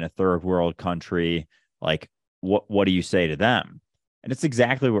 starving in a third world country? Like, what do you say to them? And it's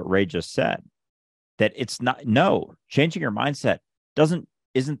exactly what Ray just said, that it's not, no, changing your mindset doesn't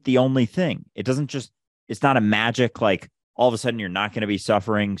isn't the only thing. It doesn't just, it's not a magic, like all of a sudden you're not going to be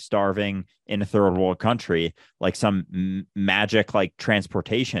suffering, starving in a third world country, like some magic like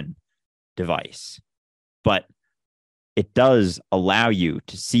transportation device. But it does allow you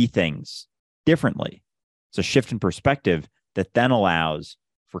to see things differently. It's a shift in perspective that then allows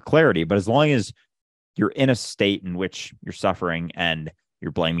for clarity. But as long as you're in a state in which you're suffering and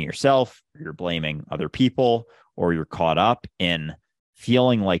you're blaming yourself, or you're blaming other people, or you're caught up in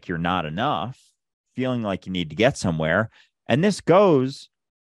feeling like you're not enough, feeling like you need to get somewhere. And this goes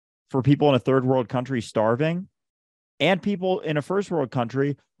for people in a third world country starving and people in a first world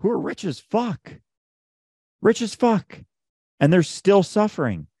country who are rich as fuck. Rich as fuck. And they're still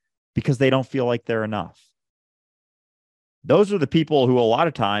suffering because they don't feel like they're enough. Those are the people who a lot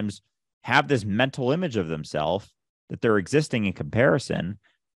of times have this mental image of themselves that they're existing in comparison.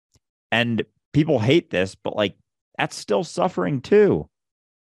 And people hate this, but like that's still suffering too.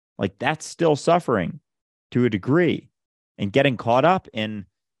 Like that's still suffering to a degree, and getting caught up in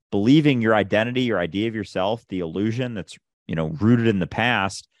believing your identity, your idea of yourself, the illusion that's, rooted in the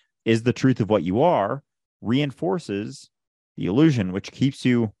past is the truth of what you are, reinforces the illusion, which keeps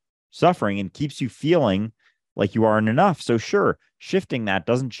you suffering and keeps you feeling like you aren't enough. So sure, shifting that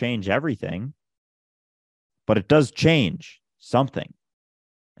doesn't change everything, but it does change something.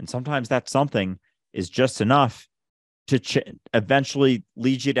 And sometimes that something is just enough to eventually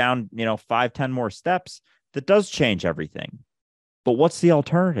lead you down, 5-10 more steps that does change everything. But what's the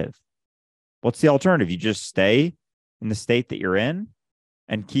alternative? What's the alternative? You just stay in the state that you're in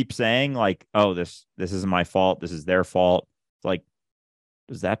and keep saying like, oh, this isn't my fault. This is their fault. It's like,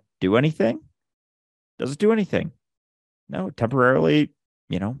 does that do anything? Does it do anything? No, temporarily,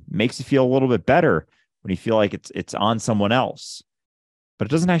 makes you feel a little bit better when you feel like it's on someone else. But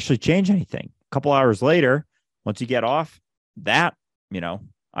it doesn't actually change anything. A couple hours later, once you get off that,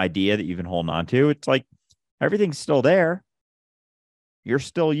 idea that you've been holding on to, it's like everything's still there. You're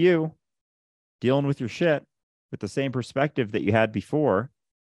still you dealing with your shit with the same perspective that you had before.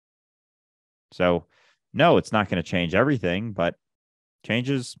 So, no, it's not going to change everything, but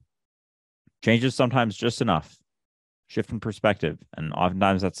changes sometimes just enough. Shift in perspective. And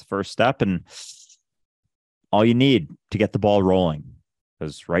oftentimes that's the first step and all you need to get the ball rolling.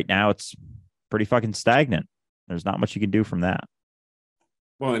 Because right now it's pretty fucking stagnant. There's not much you can do from that.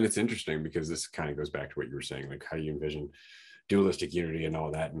 Well, and it's interesting because this kind of goes back to what you were saying, like how you envision dualistic unity and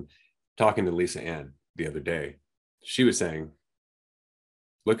all that. And talking to Lisa Ann the other day, she was saying,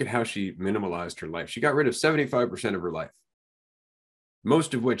 look at how she minimalized her life. She got rid of 75% of her life,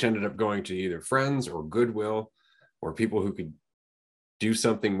 most of which ended up going to either friends or goodwill or people who could do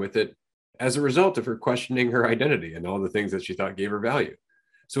something with it as a result of her questioning her identity and all the things that she thought gave her value.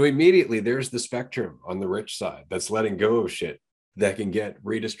 So immediately there's the spectrum on the rich side that's letting go of shit that can get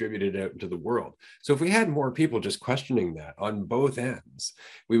redistributed out into the world. So if we had more people just questioning that on both ends,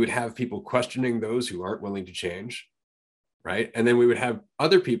 we would have people questioning those who aren't willing to change, right? And then we would have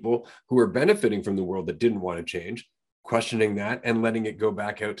other people who are benefiting from the world that didn't want to change, questioning that and letting it go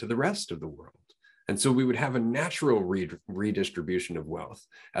back out to the rest of the world. And so we would have a natural redistribution of wealth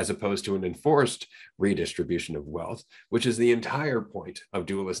as opposed to an enforced redistribution of wealth, which is the entire point of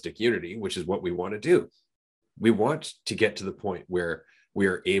dualistic unity, which is what we want to do. We want to get to the point where we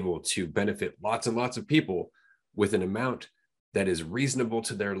are able to benefit lots and lots of people with an amount that is reasonable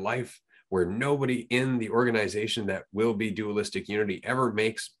to their life, where nobody in the organization that will be dualistic unity ever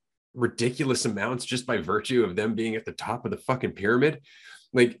makes ridiculous amounts just by virtue of them being at the top of the fucking pyramid.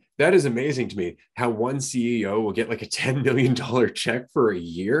 Like, that is amazing to me, how one CEO will get like a $10 million check for a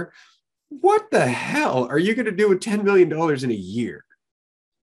year. What the hell are you going to do with $10 million in a year?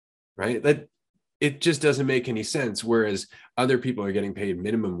 Right? That it just doesn't make any sense. Whereas other people are getting paid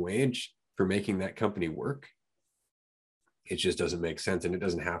minimum wage for making that company work. It just doesn't make sense. And it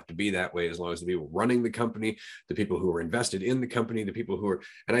doesn't have to be that way, as long as the people running the company, the people who are invested in the company, the people who are,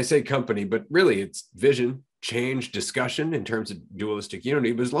 and I say company, but really it's vision, change, discussion in terms of dualistic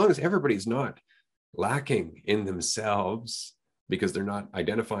unity. But as long as everybody's not lacking in themselves because they're not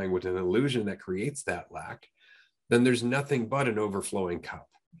identifying with an illusion that creates that lack, then there's nothing but an overflowing cup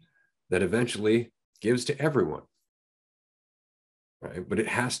that eventually gives to everyone. Right? But it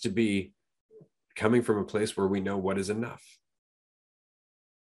has to be coming from a place where we know what is enough.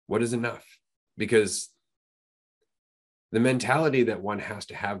 What is enough? Because the mentality that one has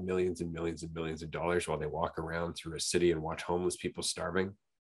to have millions and millions and millions of dollars while they walk around through a city and watch homeless people starving,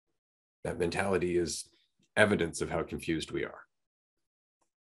 that mentality is evidence of how confused we are.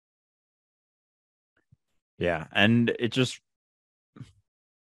 Yeah. And it just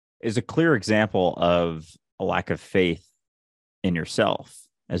is a clear example of a lack of faith in yourself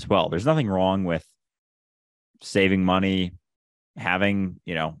as well. There's nothing wrong with saving money, having,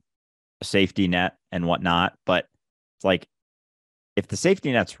 a safety net and whatnot. But it's like, if the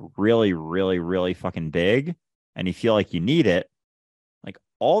safety net's really, really, really fucking big and you feel like you need it, like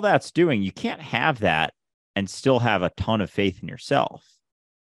all that's doing, you can't have that and still have a ton of faith in yourself.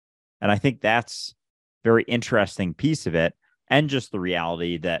 And I think that's a very interesting piece of it. And just the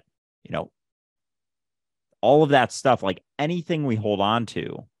reality that, all of that stuff, like anything we hold on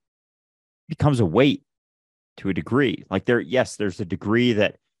to becomes a weight to a degree. Like there's a degree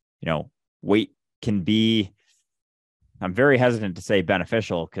that, weight can be, I'm very hesitant to say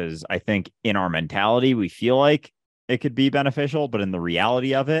beneficial, because I think in our mentality, we feel like it could be beneficial, but in the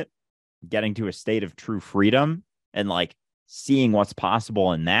reality of it, getting to a state of true freedom and like seeing what's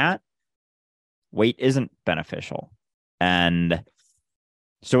possible in that, weight isn't beneficial. And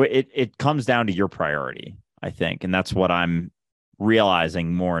so it comes down to your priority, I think. And that's what I'm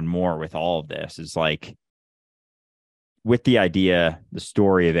realizing more and more with all of this, is like, with the idea, the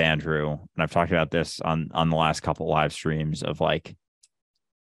story of Andrew, and I've talked about this on the last couple live streams, of like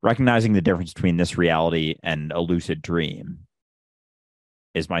recognizing the difference between this reality and a lucid dream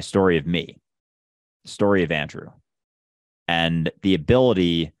is my story of me, story of Andrew, and the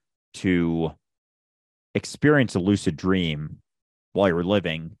ability to experience a lucid dream while you're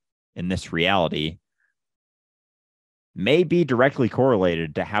living in this reality may be directly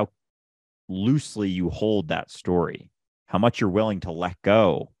correlated to how loosely you hold that story, how much you're willing to let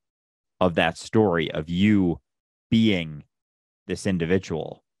go of that story of you being this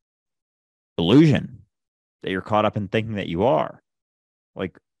individual illusion that you're caught up in thinking that you are.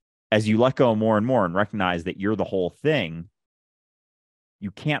 Like, as you let go more and more and recognize that you're the whole thing,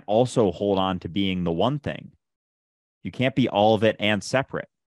 you can't also hold on to being the one thing. You can't be all of it and separate.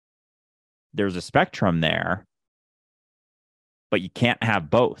 There's a spectrum there, but you can't have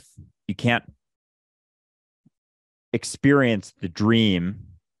both. You can't experience the dream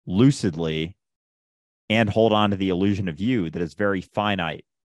lucidly and hold on to the illusion of you that is very finite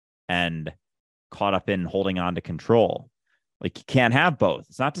and caught up in holding on to control. Like, you can't have both.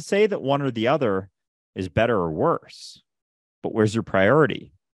 It's not to say that one or the other is better or worse, but where's your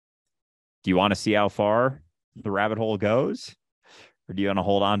priority? Do you want to see how far the rabbit hole goes, or do you want to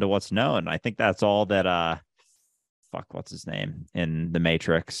hold on to what's known? I think that's all that what's his name in the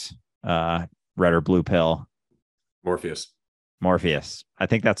Matrix, red or blue pill, Morpheus. I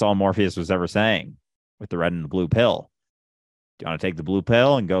think that's all Morpheus was ever saying with the red and the blue pill. Do you want to take the blue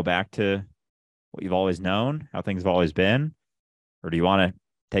pill and go back to what you've always known, how things have always been? Or do you want to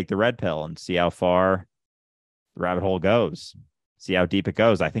take the red pill and see how far the rabbit hole goes, see how deep it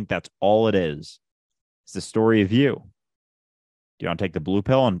goes? I think that's all it is. It's the story of you. Do you want to take the blue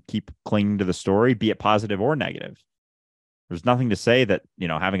pill and keep clinging to the story, be it positive or negative? There's nothing to say that,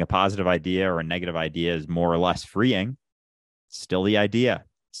 having a positive idea or a negative idea is more or less freeing. It's still the idea.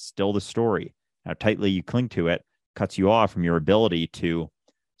 It's still the story. How tightly you cling to it cuts you off from your ability to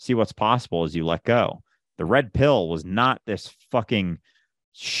see what's possible as you let go. The red pill was not this fucking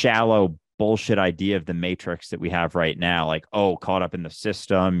shallow bullshit idea of the Matrix that we have right now. Like, oh, caught up in the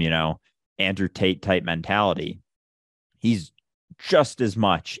system, Andrew Tate type mentality. He's just as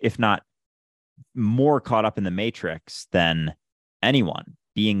much, if not more, caught up in the Matrix than anyone,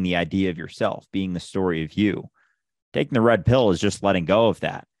 being the idea of yourself, being the story of you. Taking the red pill is just letting go of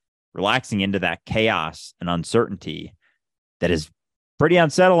that, relaxing into that chaos and uncertainty that is pretty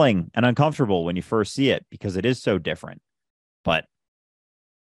unsettling and uncomfortable when you first see it, because it is so different. But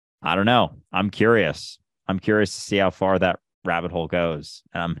I don't know. I'm curious. I'm curious to see how far that rabbit hole goes.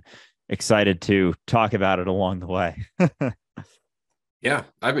 I'm excited to talk about it along the way. Yeah,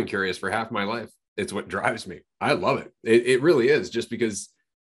 I've been curious for half my life. It's what drives me. I love it. It really is, just because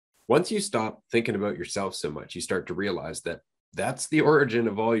Once you stop thinking about yourself so much, you start to realize that that's the origin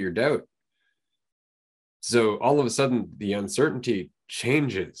of all your doubt. So all of a sudden, the uncertainty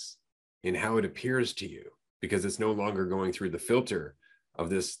changes in how it appears to you, because it's no longer going through the filter of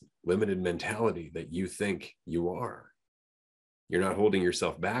this limited mentality that you think you are. You're not holding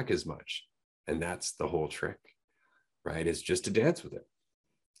yourself back as much. And that's the whole trick, right? It's just to dance with it,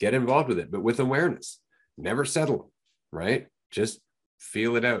 get involved with it, but with awareness. Never settle, right? Just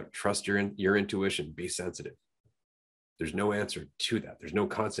feel it out. Trust your intuition. Be sensitive. There's no answer to that. There's no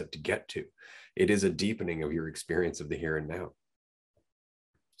concept to get to. It is a deepening of your experience of the here and now.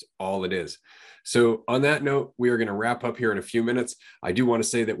 It's all it is. So on that note, we are going to wrap up here in a few minutes. I do want to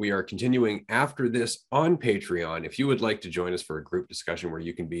say that we are continuing after this on Patreon. If you would like to join us for a group discussion where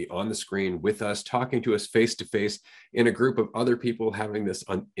you can be on the screen with us, talking to us face to face in a group of other people having this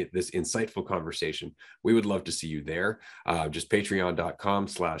insightful conversation, we would love to see you there. Just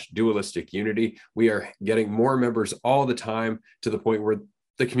patreon.com/dualistic-unity. We are getting more members all the time, to the point where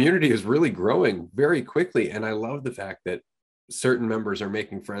the community is really growing very quickly. And I love the fact that certain members are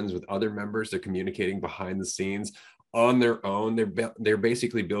making friends with other members. They're communicating behind the scenes on their own. They're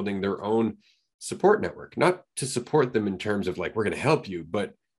basically building their own support network, not to support them in terms of like, we're going to help you,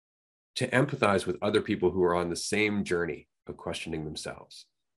 but to empathize with other people who are on the same journey of questioning themselves.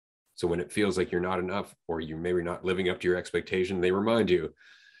 So when it feels like you're not enough, or you maybe not living up to your expectation, they remind you,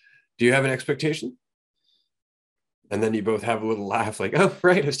 do you have an expectation? And then you both have a little laugh like, oh,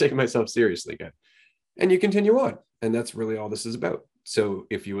 right, I was taking myself seriously again. And you continue on. And that's really all this is about. So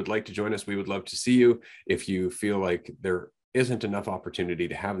if you would like to join us, we would love to see you. If you feel like there isn't enough opportunity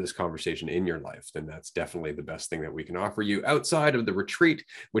to have this conversation in your life, then that's definitely the best thing that we can offer you outside of the retreat,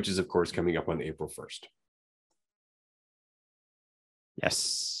 which is, of course, coming up on April 1st.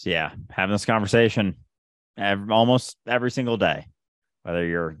 Yes. Yeah. Having this conversation almost every single day, whether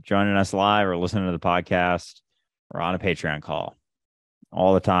you're joining us live or listening to the podcast or on a Patreon call,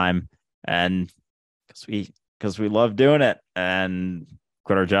 all the time. And because we love doing it and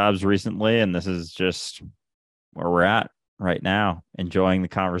quit our jobs recently. And this is just where we're at right now, enjoying the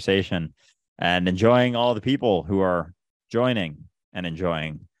conversation and enjoying all the people who are joining and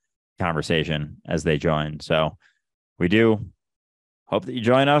enjoying the conversation as they join. So we do hope that you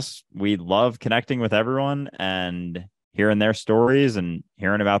join us. We love connecting with everyone and hearing their stories and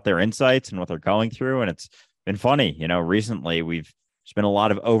hearing about their insights and what they're going through. And it's been funny, recently there's been a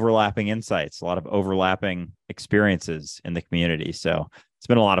lot of overlapping insights, a lot of overlapping experiences in the community. So it's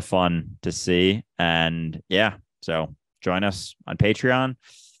been a lot of fun to see. And yeah, so join us on Patreon.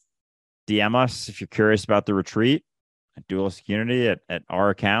 DM us if you're curious about the retreat at Dualistic Unity, at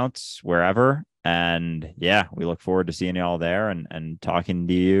our accounts, wherever. And yeah, we look forward to seeing you all there and talking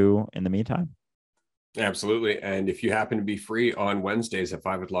to you in the meantime. Absolutely. And if you happen to be free on Wednesdays at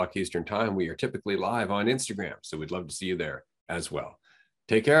 5:00 Eastern time, we are typically live on Instagram. So we'd love to see you there as well.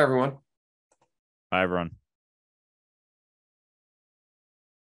 Take care, everyone. Bye, everyone.